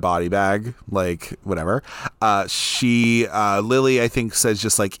in a body bag, like whatever. Lily, I think, says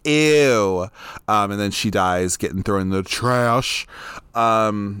just like "ew," and then she dies getting thrown in the trash.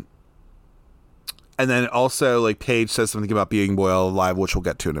 And then also, like, Paige says something about being boiled alive, which we'll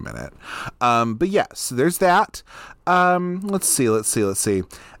get to in a minute. But yes, yeah, so there's that. Let's see.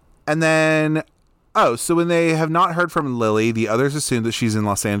 And then, so when they have not heard from Lily, the others assume that she's in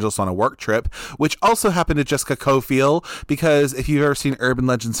Los Angeles on a work trip, which also happened to Jessica Cofield, because if you've ever seen Urban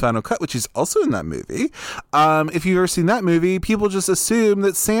Legends Final Cut, which is also in that movie, if you've ever seen that movie, people just assume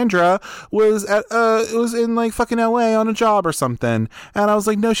that Sandra was in like fucking LA on a job or something. And I was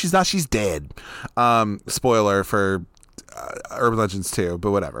like, no, she's not. She's dead. Spoiler for Urban Legends 2,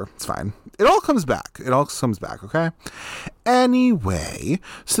 but whatever. It's fine. It all comes back. Okay. Anyway,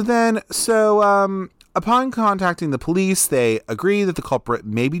 upon contacting the police, they agree that the culprit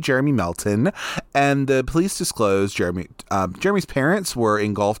may be Jeremy Melton, and the police disclose Jeremy's parents were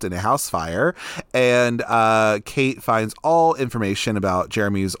engulfed in a house fire, and Kate finds all information about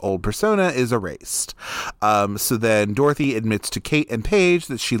Jeremy's old persona is erased. So then Dorothy admits to Kate and Paige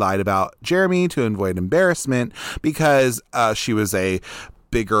that she lied about Jeremy to avoid embarrassment because she was a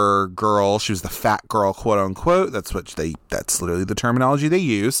bigger girl. She was the fat girl, quote unquote. That's literally the terminology they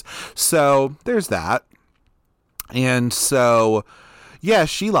use. So there's that. And so, yeah,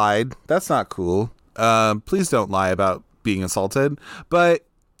 she lied. That's not cool. Please don't lie about being assaulted. But,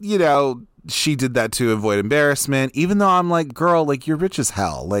 you know, she did that to avoid embarrassment, even though I'm like, girl, like, you're rich as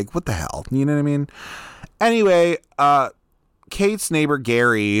hell. Like, what the hell? You know what I mean? Anyway, Kate's neighbor,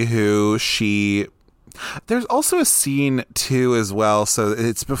 Gary, there's also a scene too as well, so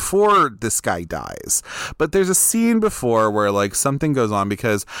it's before this guy dies, but there's a scene before where like something goes on,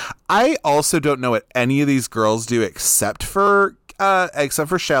 because I also don't know what any of these girls do except for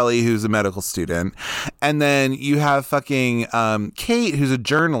Shelley, who's a medical student, and then you have fucking Kate, who's a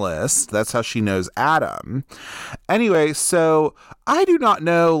journalist. That's how she knows Adam. Anyway, so I do not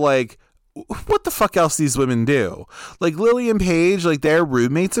know like what the fuck else these women do. Like Lily and Paige, like they're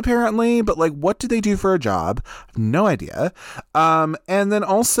roommates apparently, but like what do they do for a job? No idea. And then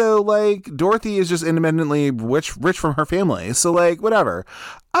also like Dorothy is just independently rich from her family, so like whatever.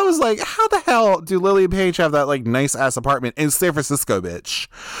 I was like, how the hell do Lily and Paige have that like nice ass apartment in San Francisco, bitch?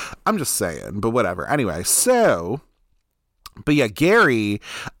 I'm just saying, but whatever. Anyway, so, but yeah, Gary,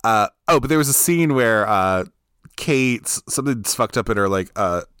 but there was a scene where something's fucked up in her, like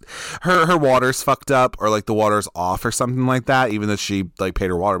her water's fucked up, or like the water's off or something like that, even though she like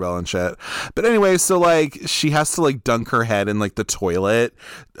paid her water bill and shit. But anyway, so like she has to like dunk her head in like the toilet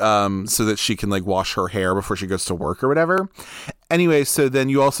so that she can like wash her hair before she goes to work or whatever. Anyway, so then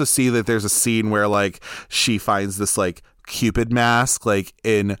you also see that there's a scene where like she finds this like Cupid mask like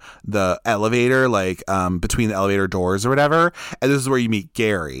in the elevator, like between the elevator doors or whatever, and this is where you meet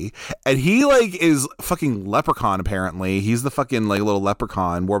Gary, and he like is fucking leprechaun. Apparently he's the fucking like little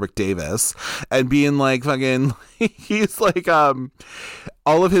leprechaun Warwick Davis, and being like fucking he's like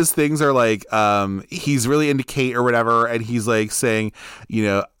all of his things are like he's really into Kate or whatever, and he's like saying, you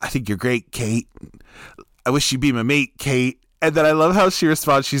know, I think you're great, Kate. I wish you'd be my mate, Kate. And then I love how she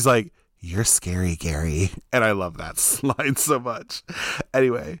responds, she's like, you're scary, Gary. And I love that line so much.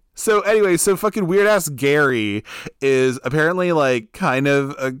 Anyway, So anyway, so fucking weird ass Gary is apparently like kind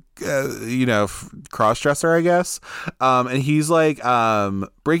of a cross dresser, I guess. And he's like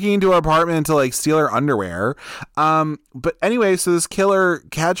breaking into her apartment to like steal her underwear. But anyway, so this killer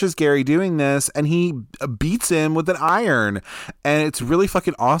catches Gary doing this, and he beats him with an iron, and it's really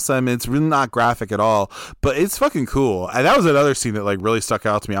fucking awesome. It's really not graphic at all, but it's fucking cool. And that was another scene that like really stuck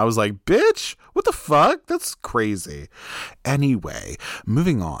out to me. I was like, bitch, what the fuck? That's crazy. Anyway,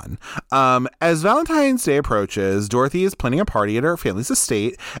 moving on. As Valentine's Day approaches, Dorothy is planning a party at her family's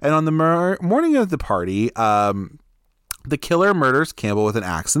estate, and on the morning of the party, the killer murders Campbell with an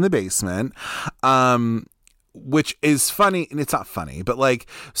axe in the basement. Which is funny, and it's not funny, but like,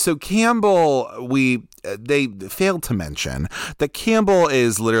 so Campbell, they failed to mention that Campbell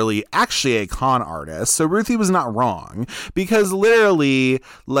is literally actually a con artist. So Ruthie was not wrong, because literally,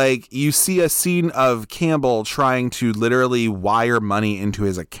 like, you see a scene of Campbell trying to literally wire money into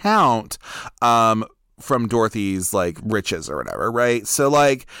his account, from Dorothy's like riches or whatever, right? So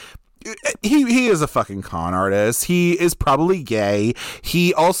like, he is a fucking con artist. He is probably gay.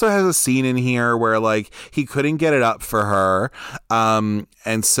 He also has a scene in here where like he couldn't get it up for her,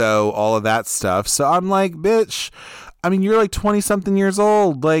 and so all of that stuff. So I'm like, bitch, I mean, you're like 20 something years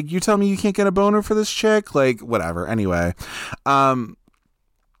old, like, you tell me you can't get a boner for this chick, like, whatever. Anyway, you're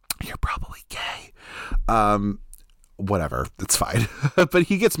probably gay. Whatever, it's fine. But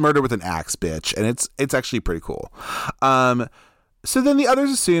he gets murdered with an axe, bitch, and it's actually pretty cool. So then the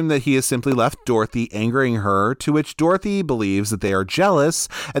others assume that he has simply left Dorothy, angering her, to which Dorothy believes that they are jealous,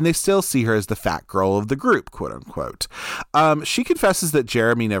 and they still see her as the fat girl of the group, quote unquote. She confesses that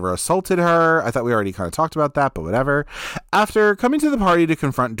Jeremy never assaulted her. I thought we already kind of talked about that, but whatever. After coming to the party to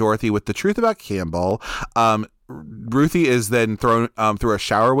confront Dorothy with the truth about Campbell, Ruthie is then thrown through a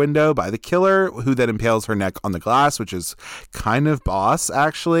shower window by the killer, who then impales her neck on the glass, which is kind of boss,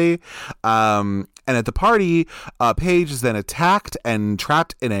 actually. And at the party, Paige is then attacked and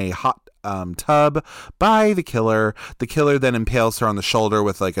trapped in a hot tub by the killer. The killer then impales her on the shoulder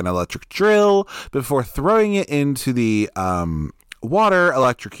with like an electric drill before throwing it into the water,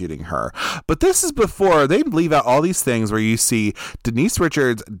 electrocuting her. But this is before they leave out all these things where you see Denise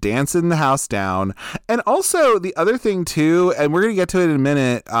Richards dancing the house down. And also the other thing too, and we're gonna get to it in a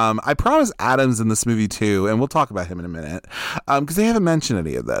minute, I promise Adam's in this movie too, and we'll talk about him in a minute, because they haven't mentioned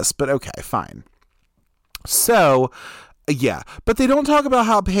any of this, but okay, fine. So yeah, but they don't talk about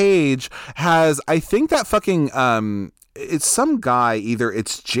how Paige has, I think that fucking it's some guy, either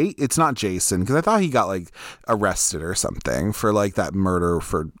it's not Jason, because I thought he got like arrested or something for like that murder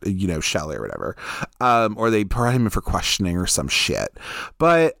for, Shelley or whatever, or they brought him in for questioning or some shit.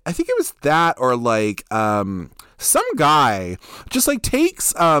 But I think it was that, or like some guy just like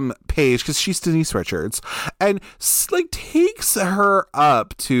takes Paige, because she's Denise Richards, and like takes her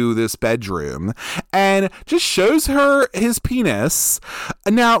up to this bedroom and just shows her his penis.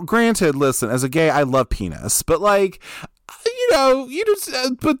 Now, granted, listen, as a gay, I love penis, but like,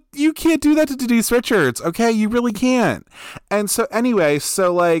 but you can't do that to Denise Richards, okay? You really can't. And so anyway,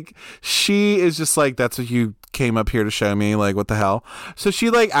 so like, she is just like, that's what you came up here to show me, like, what the hell? So she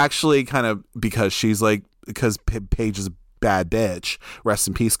like actually kind of, because Paige is a bad bitch, rest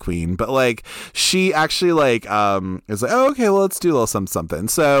in peace, queen, but like, she actually like is like, oh, okay, well, let's do a little something.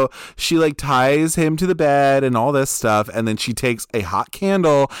 So she like ties him to the bed and all this stuff, and then she takes a hot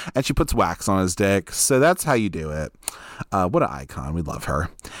candle and she puts wax on his dick. So that's how you do it. What an icon. We love her.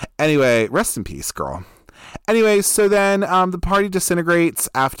 Anyway, rest in peace, girl. Anyway, so then the party disintegrates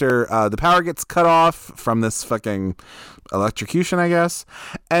after the power gets cut off from this fucking electrocution, I guess.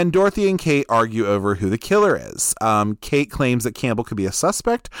 And Dorothy and Kate argue over who the killer is. Kate claims that Campbell could be a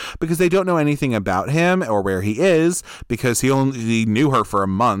suspect because they don't know anything about him or where he is, because he only knew her for a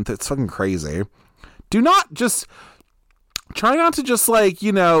month. It's fucking crazy. Try not to just like,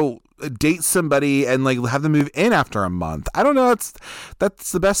 date somebody and like have them move in after a month. I don't know.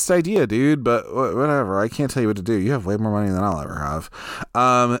 That's the best idea, dude, but whatever. I can't tell you what to do. You have way more money than I'll ever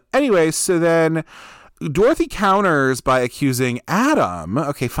have. Anyway, so then Dorothy counters by accusing Adam,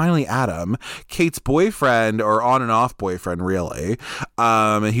 okay, finally Adam, Kate's boyfriend, or on and off boyfriend, really.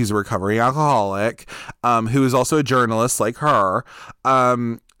 He's a recovering alcoholic, who is also a journalist like her.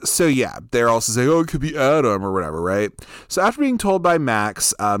 So yeah, they're also saying, oh, it could be Adam or whatever, right? So after being told by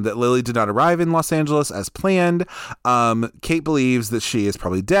Max that Lily did not arrive in Los Angeles as planned, Kate believes that she is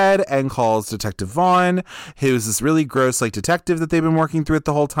probably dead and calls Detective Vaughn, who is this really gross like detective that they've been working through it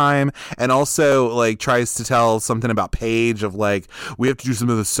the whole time, and also like tries to tell something about Paige of like, we have to do some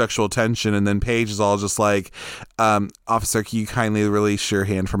of the sexual tension, and then Paige is all just like, officer, can you kindly release your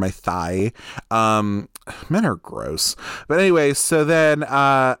hand from my thigh? Men are gross. But anyway, so then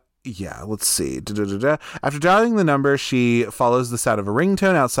Yeah, let's see. Da-da-da-da. After dialing the number, she follows the sound of a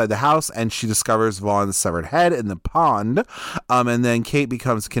ringtone outside the house, and she discovers Vaughn's severed head in the pond. And then Kate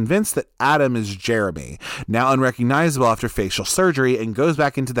becomes convinced that Adam is Jeremy, now unrecognizable after facial surgery, and goes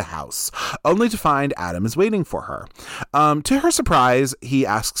back into the house, only to find Adam is waiting for her. To her surprise, he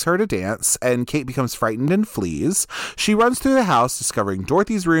asks her to dance, and Kate becomes frightened and flees. She runs through the house, discovering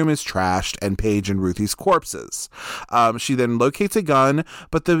Dorothy's room is trashed and Paige and Ruthie's corpses. She then locates a gun,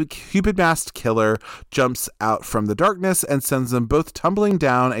 but the Cupid-masked killer jumps out from the darkness and sends them both tumbling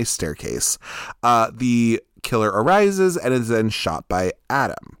down a staircase. The killer arises and is then shot by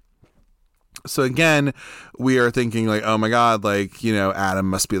Adam. So again, we are thinking like, oh my God, like, you know, Adam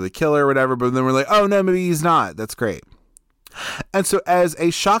must be the killer or whatever. But then we're like, oh no, maybe he's not. That's great. And so as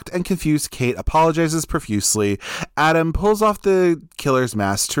a shocked and confused Kate apologizes profusely, Adam pulls off the killer's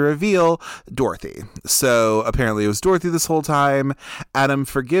mask to reveal Dorothy. So apparently it was Dorothy this whole time. Adam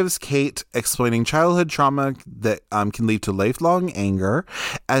forgives Kate, explaining childhood trauma that can lead to lifelong anger,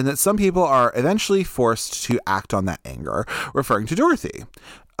 and that some people are eventually forced to act on that anger, referring to Dorothy.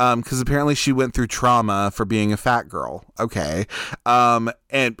 Because apparently she went through trauma for being a fat girl. Okay.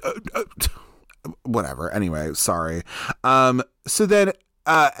 Whatever. Anyway, sorry. So then,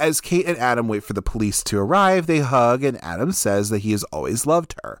 as Kate and Adam wait for the police to arrive, they hug, and Adam says that he has always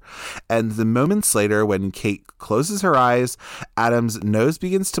loved her. And the moments later, when Kate closes her eyes, Adam's nose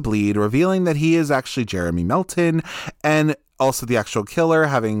begins to bleed, revealing that he is actually Jeremy Melton, and also the actual killer,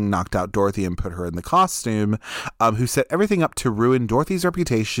 having knocked out Dorothy and put her in the costume, who set everything up to ruin Dorothy's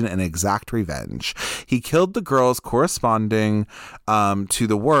reputation and exact revenge. He killed the girls corresponding to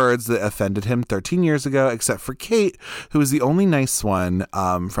the words that offended him 13 years ago, except for Kate, who was the only nice one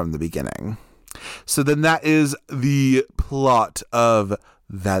from the beginning. So then that is the plot of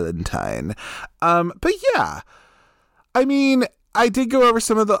Valentine. But yeah, I mean, I did go over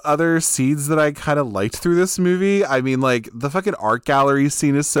some of the other scenes that I kind of liked through this movie. I mean, like, the fucking art gallery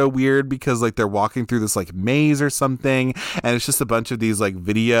scene is so weird because, like, they're walking through this, like, maze or something, and it's just a bunch of these, like,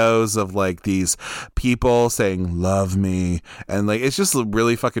 videos of, like, these people saying, love me, and, like, it's just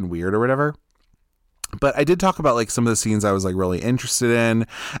really fucking weird or whatever. But I did talk about, like, some of the scenes I was, like, really interested in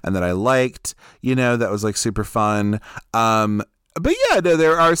and that I liked, you know, that was, like, super fun. But yeah, no,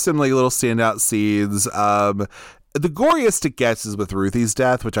 there are some, like, little standout scenes. The goriest it gets is with Ruthie's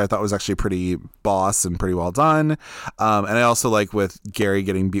death, which I thought was actually pretty boss and pretty well done. And I also like with Gary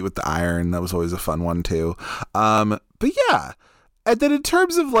getting beat with the iron. That was always a fun one too. But yeah. And then in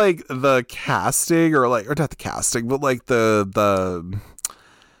terms of like the casting or not the casting, but like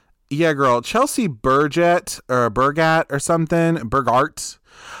yeah, girl, Chelsea Burgett or Burgat or something, Burgart.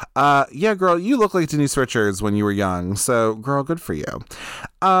 Yeah, girl, you look like Denise Richards when you were young. So girl, good for you.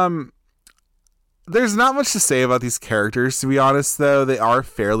 There's not much to say about these characters, to be honest, though. They are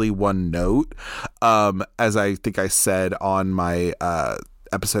fairly one note. As I think I said on my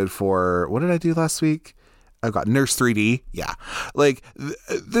episode for, what did I do last week? I got Nurse 3D. Yeah. Like,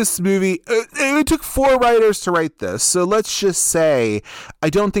 this movie, it took 4 writers to write this. So let's just say, I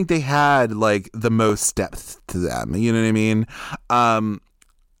don't think they had, like, the most depth to them. You know what I mean?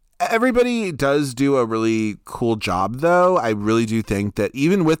 Everybody does do a really cool job, though. I really do think that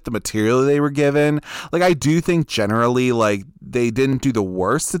even with the material they were given, like, I do think generally, like, they didn't do the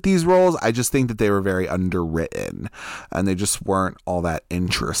worst at these roles. I just think that they were very underwritten and they just weren't all that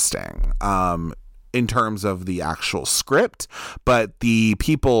interesting in terms of the actual script. But the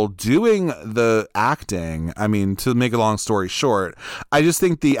people doing the acting, I mean, to make a long story short, I just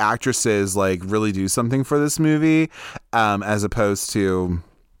think the actresses, like, really do something for this movie as opposed to,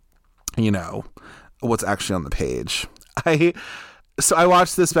 you know, what's actually on the page. So I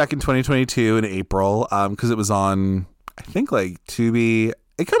watched this back in 2022 in April because it was on, I think, like, Tubi.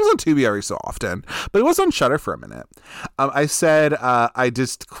 It comes on Tubi every so often, but it was on Shudder for a minute. I said, I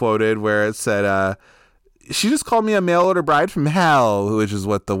just quoted where it said, she just called me a mail order bride from hell, which is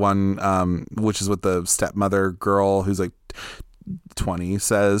what the stepmother girl who's like 20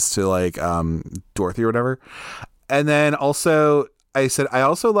 says to, like, Dorothy or whatever. And then also, I said, I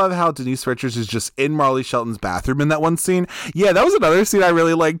also love how Denise Richards is just in Marley Shelton's bathroom in that one scene. Yeah, that was another scene I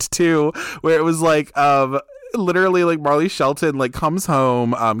really liked too, where it was like, literally, like, Marley Shelton, like, comes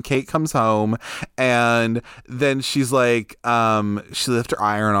home, Kate comes home, and then she's like, she left her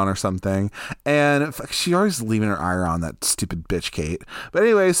iron on or something, and she always leaving her iron on, that stupid bitch Kate. But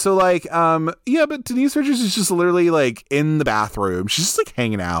anyway, so, like, yeah, but Denise Richards is just literally, like, in the bathroom. She's just, like,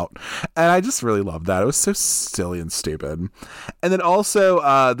 hanging out, and I just really loved that. It was so silly and stupid. And then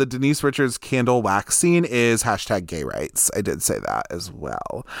also, the Denise Richards candle wax scene is hashtag gay rights. I did say that as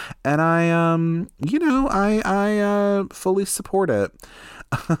well. And I fully support it.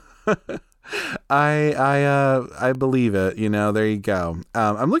 I believe it. There you go.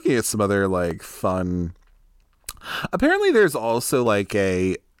 I'm looking at some other like fun. Apparently, there's also like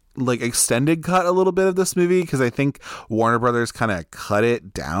a extended cut a little bit of this movie because I think Warner Brothers kind of cut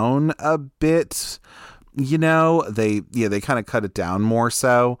it down a bit. They kind of cut it down more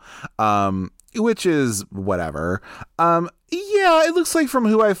so, which is whatever. Yeah, it looks like from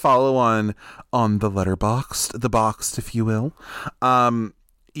who I follow on the Letterboxd, the Boxed, if you will.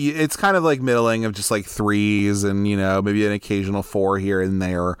 It's kind of like middling of just like 3s and maybe an occasional 4 here and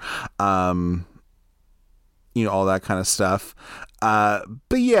there. All that kind of stuff.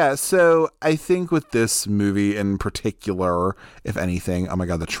 But yeah, so I think with this movie in particular, if anything, oh my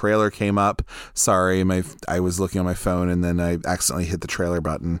God, the trailer came up. Sorry, I was looking on my phone and then I accidentally hit the trailer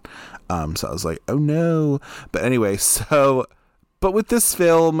button. So I was like, oh no. But anyway, but with this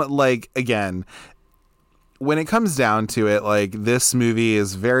film, like, again, when it comes down to it, like, this movie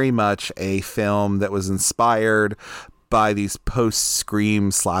is very much a film that was inspired by these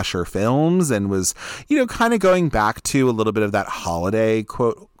post-Scream slasher films and was, kind of going back to a little bit of that holiday,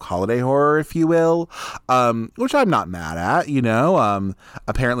 quote, holiday horror, if you will, which I'm not mad at,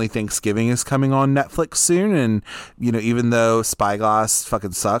 apparently Thanksgiving is coming on Netflix soon, and, even though Spyglass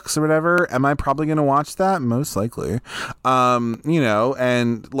fucking sucks or whatever, am I probably going to watch that? Most likely.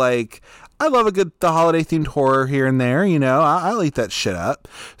 And, like, I love the holiday-themed horror here and there, I'll eat that shit up.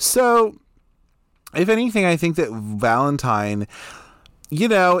 So, if anything, I think that Valentine,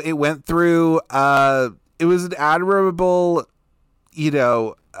 it went through, it was an admirable,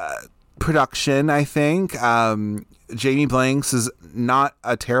 production, I think. Jamie Blanks is not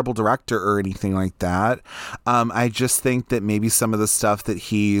a terrible director or anything like that. I just think that maybe some of the stuff that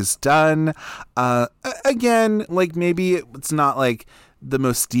he's done, again, like maybe it's not like the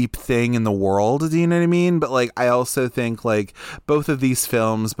most deep thing in the world, do you know what I mean? But like, I also think like both of these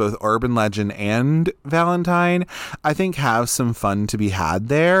films, both Urban Legend and Valentine, I think have some fun to be had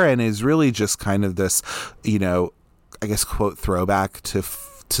there, and is really just kind of this, I guess, quote, throwback to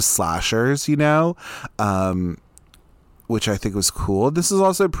slashers, which I think was cool. This is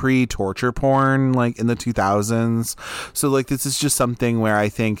also pre-torture porn, like in the 2000s. So like, this is just something where I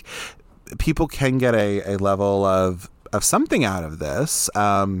think people can get a level of something out of this.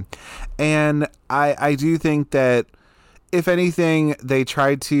 And I do think that if anything, they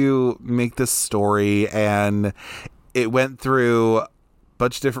tried to make this story and it went through a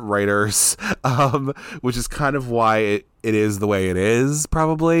bunch of different writers, which is kind of why it is the way it is,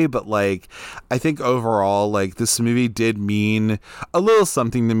 probably. But like, I think overall, like, this movie did mean a little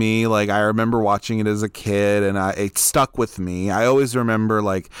something to me. Like, I remember watching it as a kid and it stuck with me. I always remember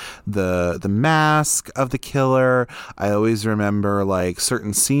like the mask of the killer. I always remember like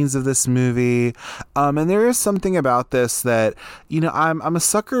certain scenes of this movie. And there is something about this that, I'm a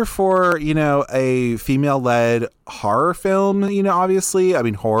sucker for, a female-led horror film, obviously. I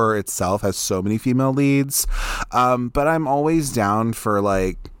mean, horror itself has so many female leads. But I'm always down for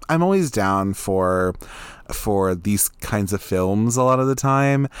these kinds of films a lot of the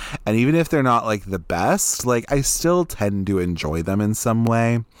time. And even if they're not like the best, like, I still tend to enjoy them in some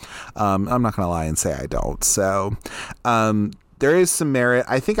way. I'm not going to lie and say I don't. So, there is some merit.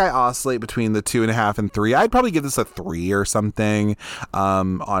 I think I oscillate between the 2.5 and 3. I'd probably give this a 3 or something,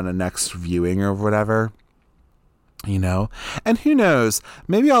 on a next viewing or whatever. And who knows,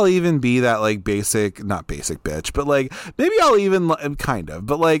 maybe I'll even be that like not basic bitch, but like maybe I'll even kind of,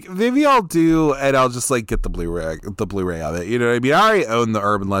 but like maybe I'll do, and I'll just like get the Blu-ray of it. You know what I mean? I already own the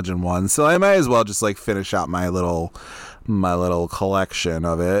Urban Legend one, so I might as well just like finish out my little collection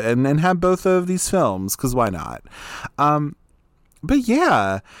of it and have both of these films, because why not? But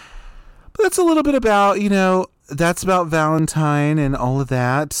yeah, but that's a little bit about, that's about Valentine and all of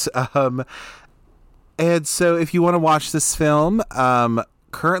that. And so if you want to watch this film,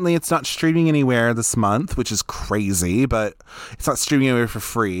 currently it's not streaming anywhere this month, which is crazy, but it's not streaming anywhere for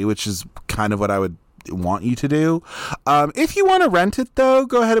free, which is kind of what I would want you to do. If you want to rent it though,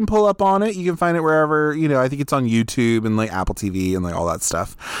 go ahead and pull up on it. You can find it wherever, I think it's on YouTube and like Apple TV and like all that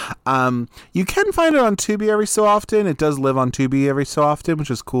stuff. You can find it on Tubi every so often. It does live on Tubi every so often,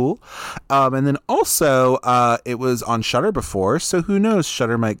 which is cool. And then also, it was on Shudder before, so who knows,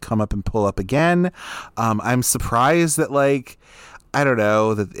 Shudder might come up and pull up again. I'm surprised that like, I don't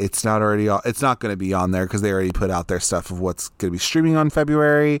know, that it's not going to be on there because they already put out their stuff of what's going to be streaming on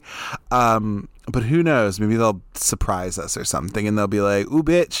February. But who knows? Maybe they'll surprise us or something and they'll be like, ooh,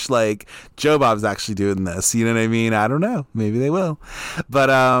 bitch, like Joe Bob's actually doing this. You know what I mean? I don't know. Maybe they will. But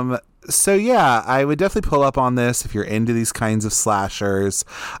So yeah, I would definitely pull up on this if you're into these kinds of slashers.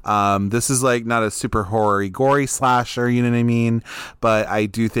 This is like not a super horror gory slasher, you know what I mean? But I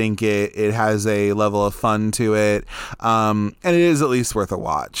do think it has a level of fun to it. And it is at least worth a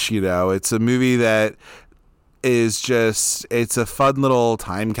watch. You know, it's a movie that is just, it's a fun little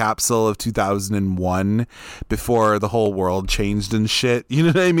time capsule of 2001 before the whole world changed and shit, you know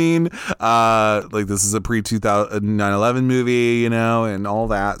what I mean? Like, this is a pre-2000 9/11 movie, you know, and all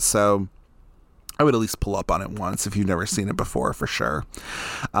that. So I would at least pull up on it once if you've never seen it before, for sure.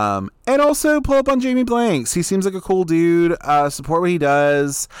 And also pull up on Jamie Blanks. He seems like a cool dude. Support what he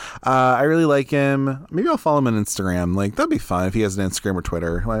does. I really like him. Maybe I'll follow him on Instagram. Like, that'd be fun if he has an Instagram or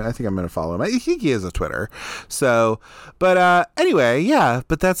Twitter. I think I'm going to follow him. I think he has a Twitter. So, but anyway, yeah.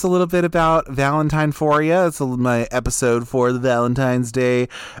 But that's a little bit about Valentine for you. It's my episode for the Valentine's Day,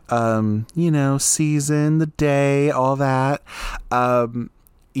 season, the day, all that.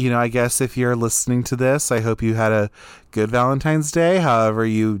 I guess if you're listening to this, I hope you had a good Valentine's Day, however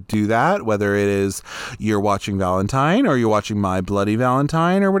you do that, whether it is you're watching Valentine or you're watching My Bloody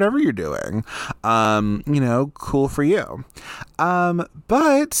Valentine or whatever you're doing. Cool for you.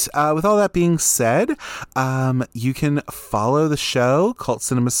 But with all that being said, you can follow the show, Cult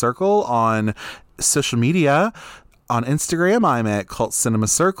Cinema Circle, on social media. On Instagram, I'm at Cult Cinema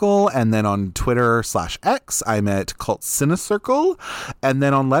Circle, and then on Twitter/X, I'm at Cult Cinecircle, and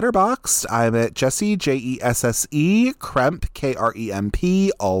then on Letterboxd, I'm at Jesse, Jesse, Kremp,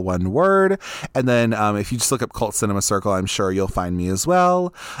 Kremp, all one word, and then if you just look up Cult Cinema Circle, I'm sure you'll find me as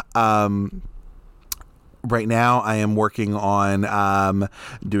well. Right now, I am working on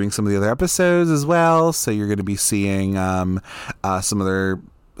doing some of the other episodes as well, so you're going to be seeing some other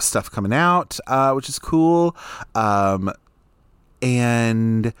stuff coming out, which is cool.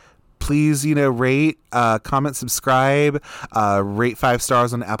 And please, rate, comment, subscribe, rate 5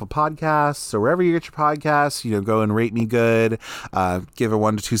 stars on Apple Podcasts or wherever you get your podcasts. Go and rate me good. Give a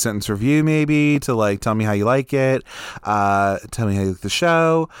 1 to 2 sentence review, maybe, to tell me how you like it. Tell me how you like the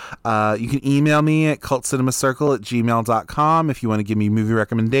show. You can email me at cultcinemacircle@gmail.com if you want to give me movie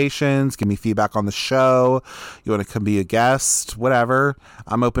recommendations, give me feedback on the show, you want to come be a guest, whatever.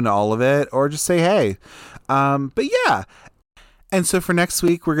 I'm open to all of it, or just say hey. But yeah. And so for next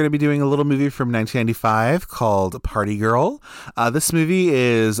week, we're going to be doing a little movie from 1995 called Party Girl. This movie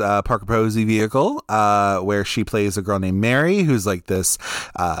is Parker Posey vehicle, where she plays a girl named Mary, who's like this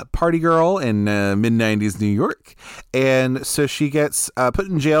party girl in mid-90s New York. And so she gets put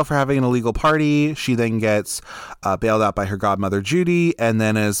in jail for having an illegal party. She then gets bailed out by her godmother, Judy. And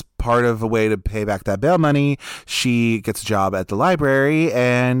then as part of a way to pay back that bail money, she gets a job at the library.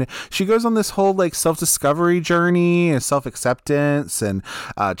 And she goes on this whole self-discovery journey and self-acceptance and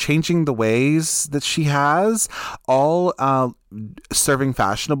changing the ways that she has, all serving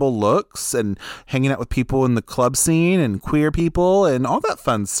fashionable looks and hanging out with people in the club scene and queer people and all that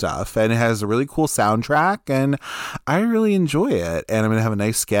fun stuff. And it has a really cool soundtrack, and I really enjoy it. And I'm going to have a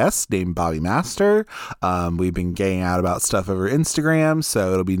nice guest named Bobby Master. We've been gaying out about stuff over Instagram,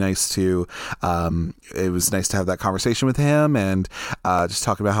 so it'll be nice to it was nice to have that conversation with him and just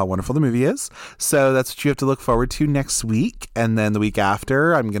talk about how wonderful the movie is. So that's what you have to look forward to next week. And then the week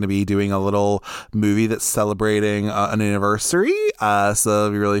after, I'm going to be doing a little movie that's celebrating an anniversary. So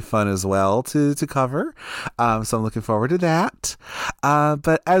it'll be really fun as well to cover. So I'm looking forward to that.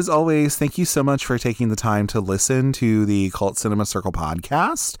 But as always, thank you so much for taking the time to listen to the Cult Cinema Circle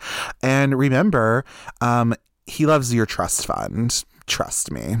podcast. And remember, he loves your trust fund.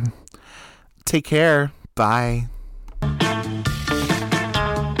 Trust me. Take care. Bye.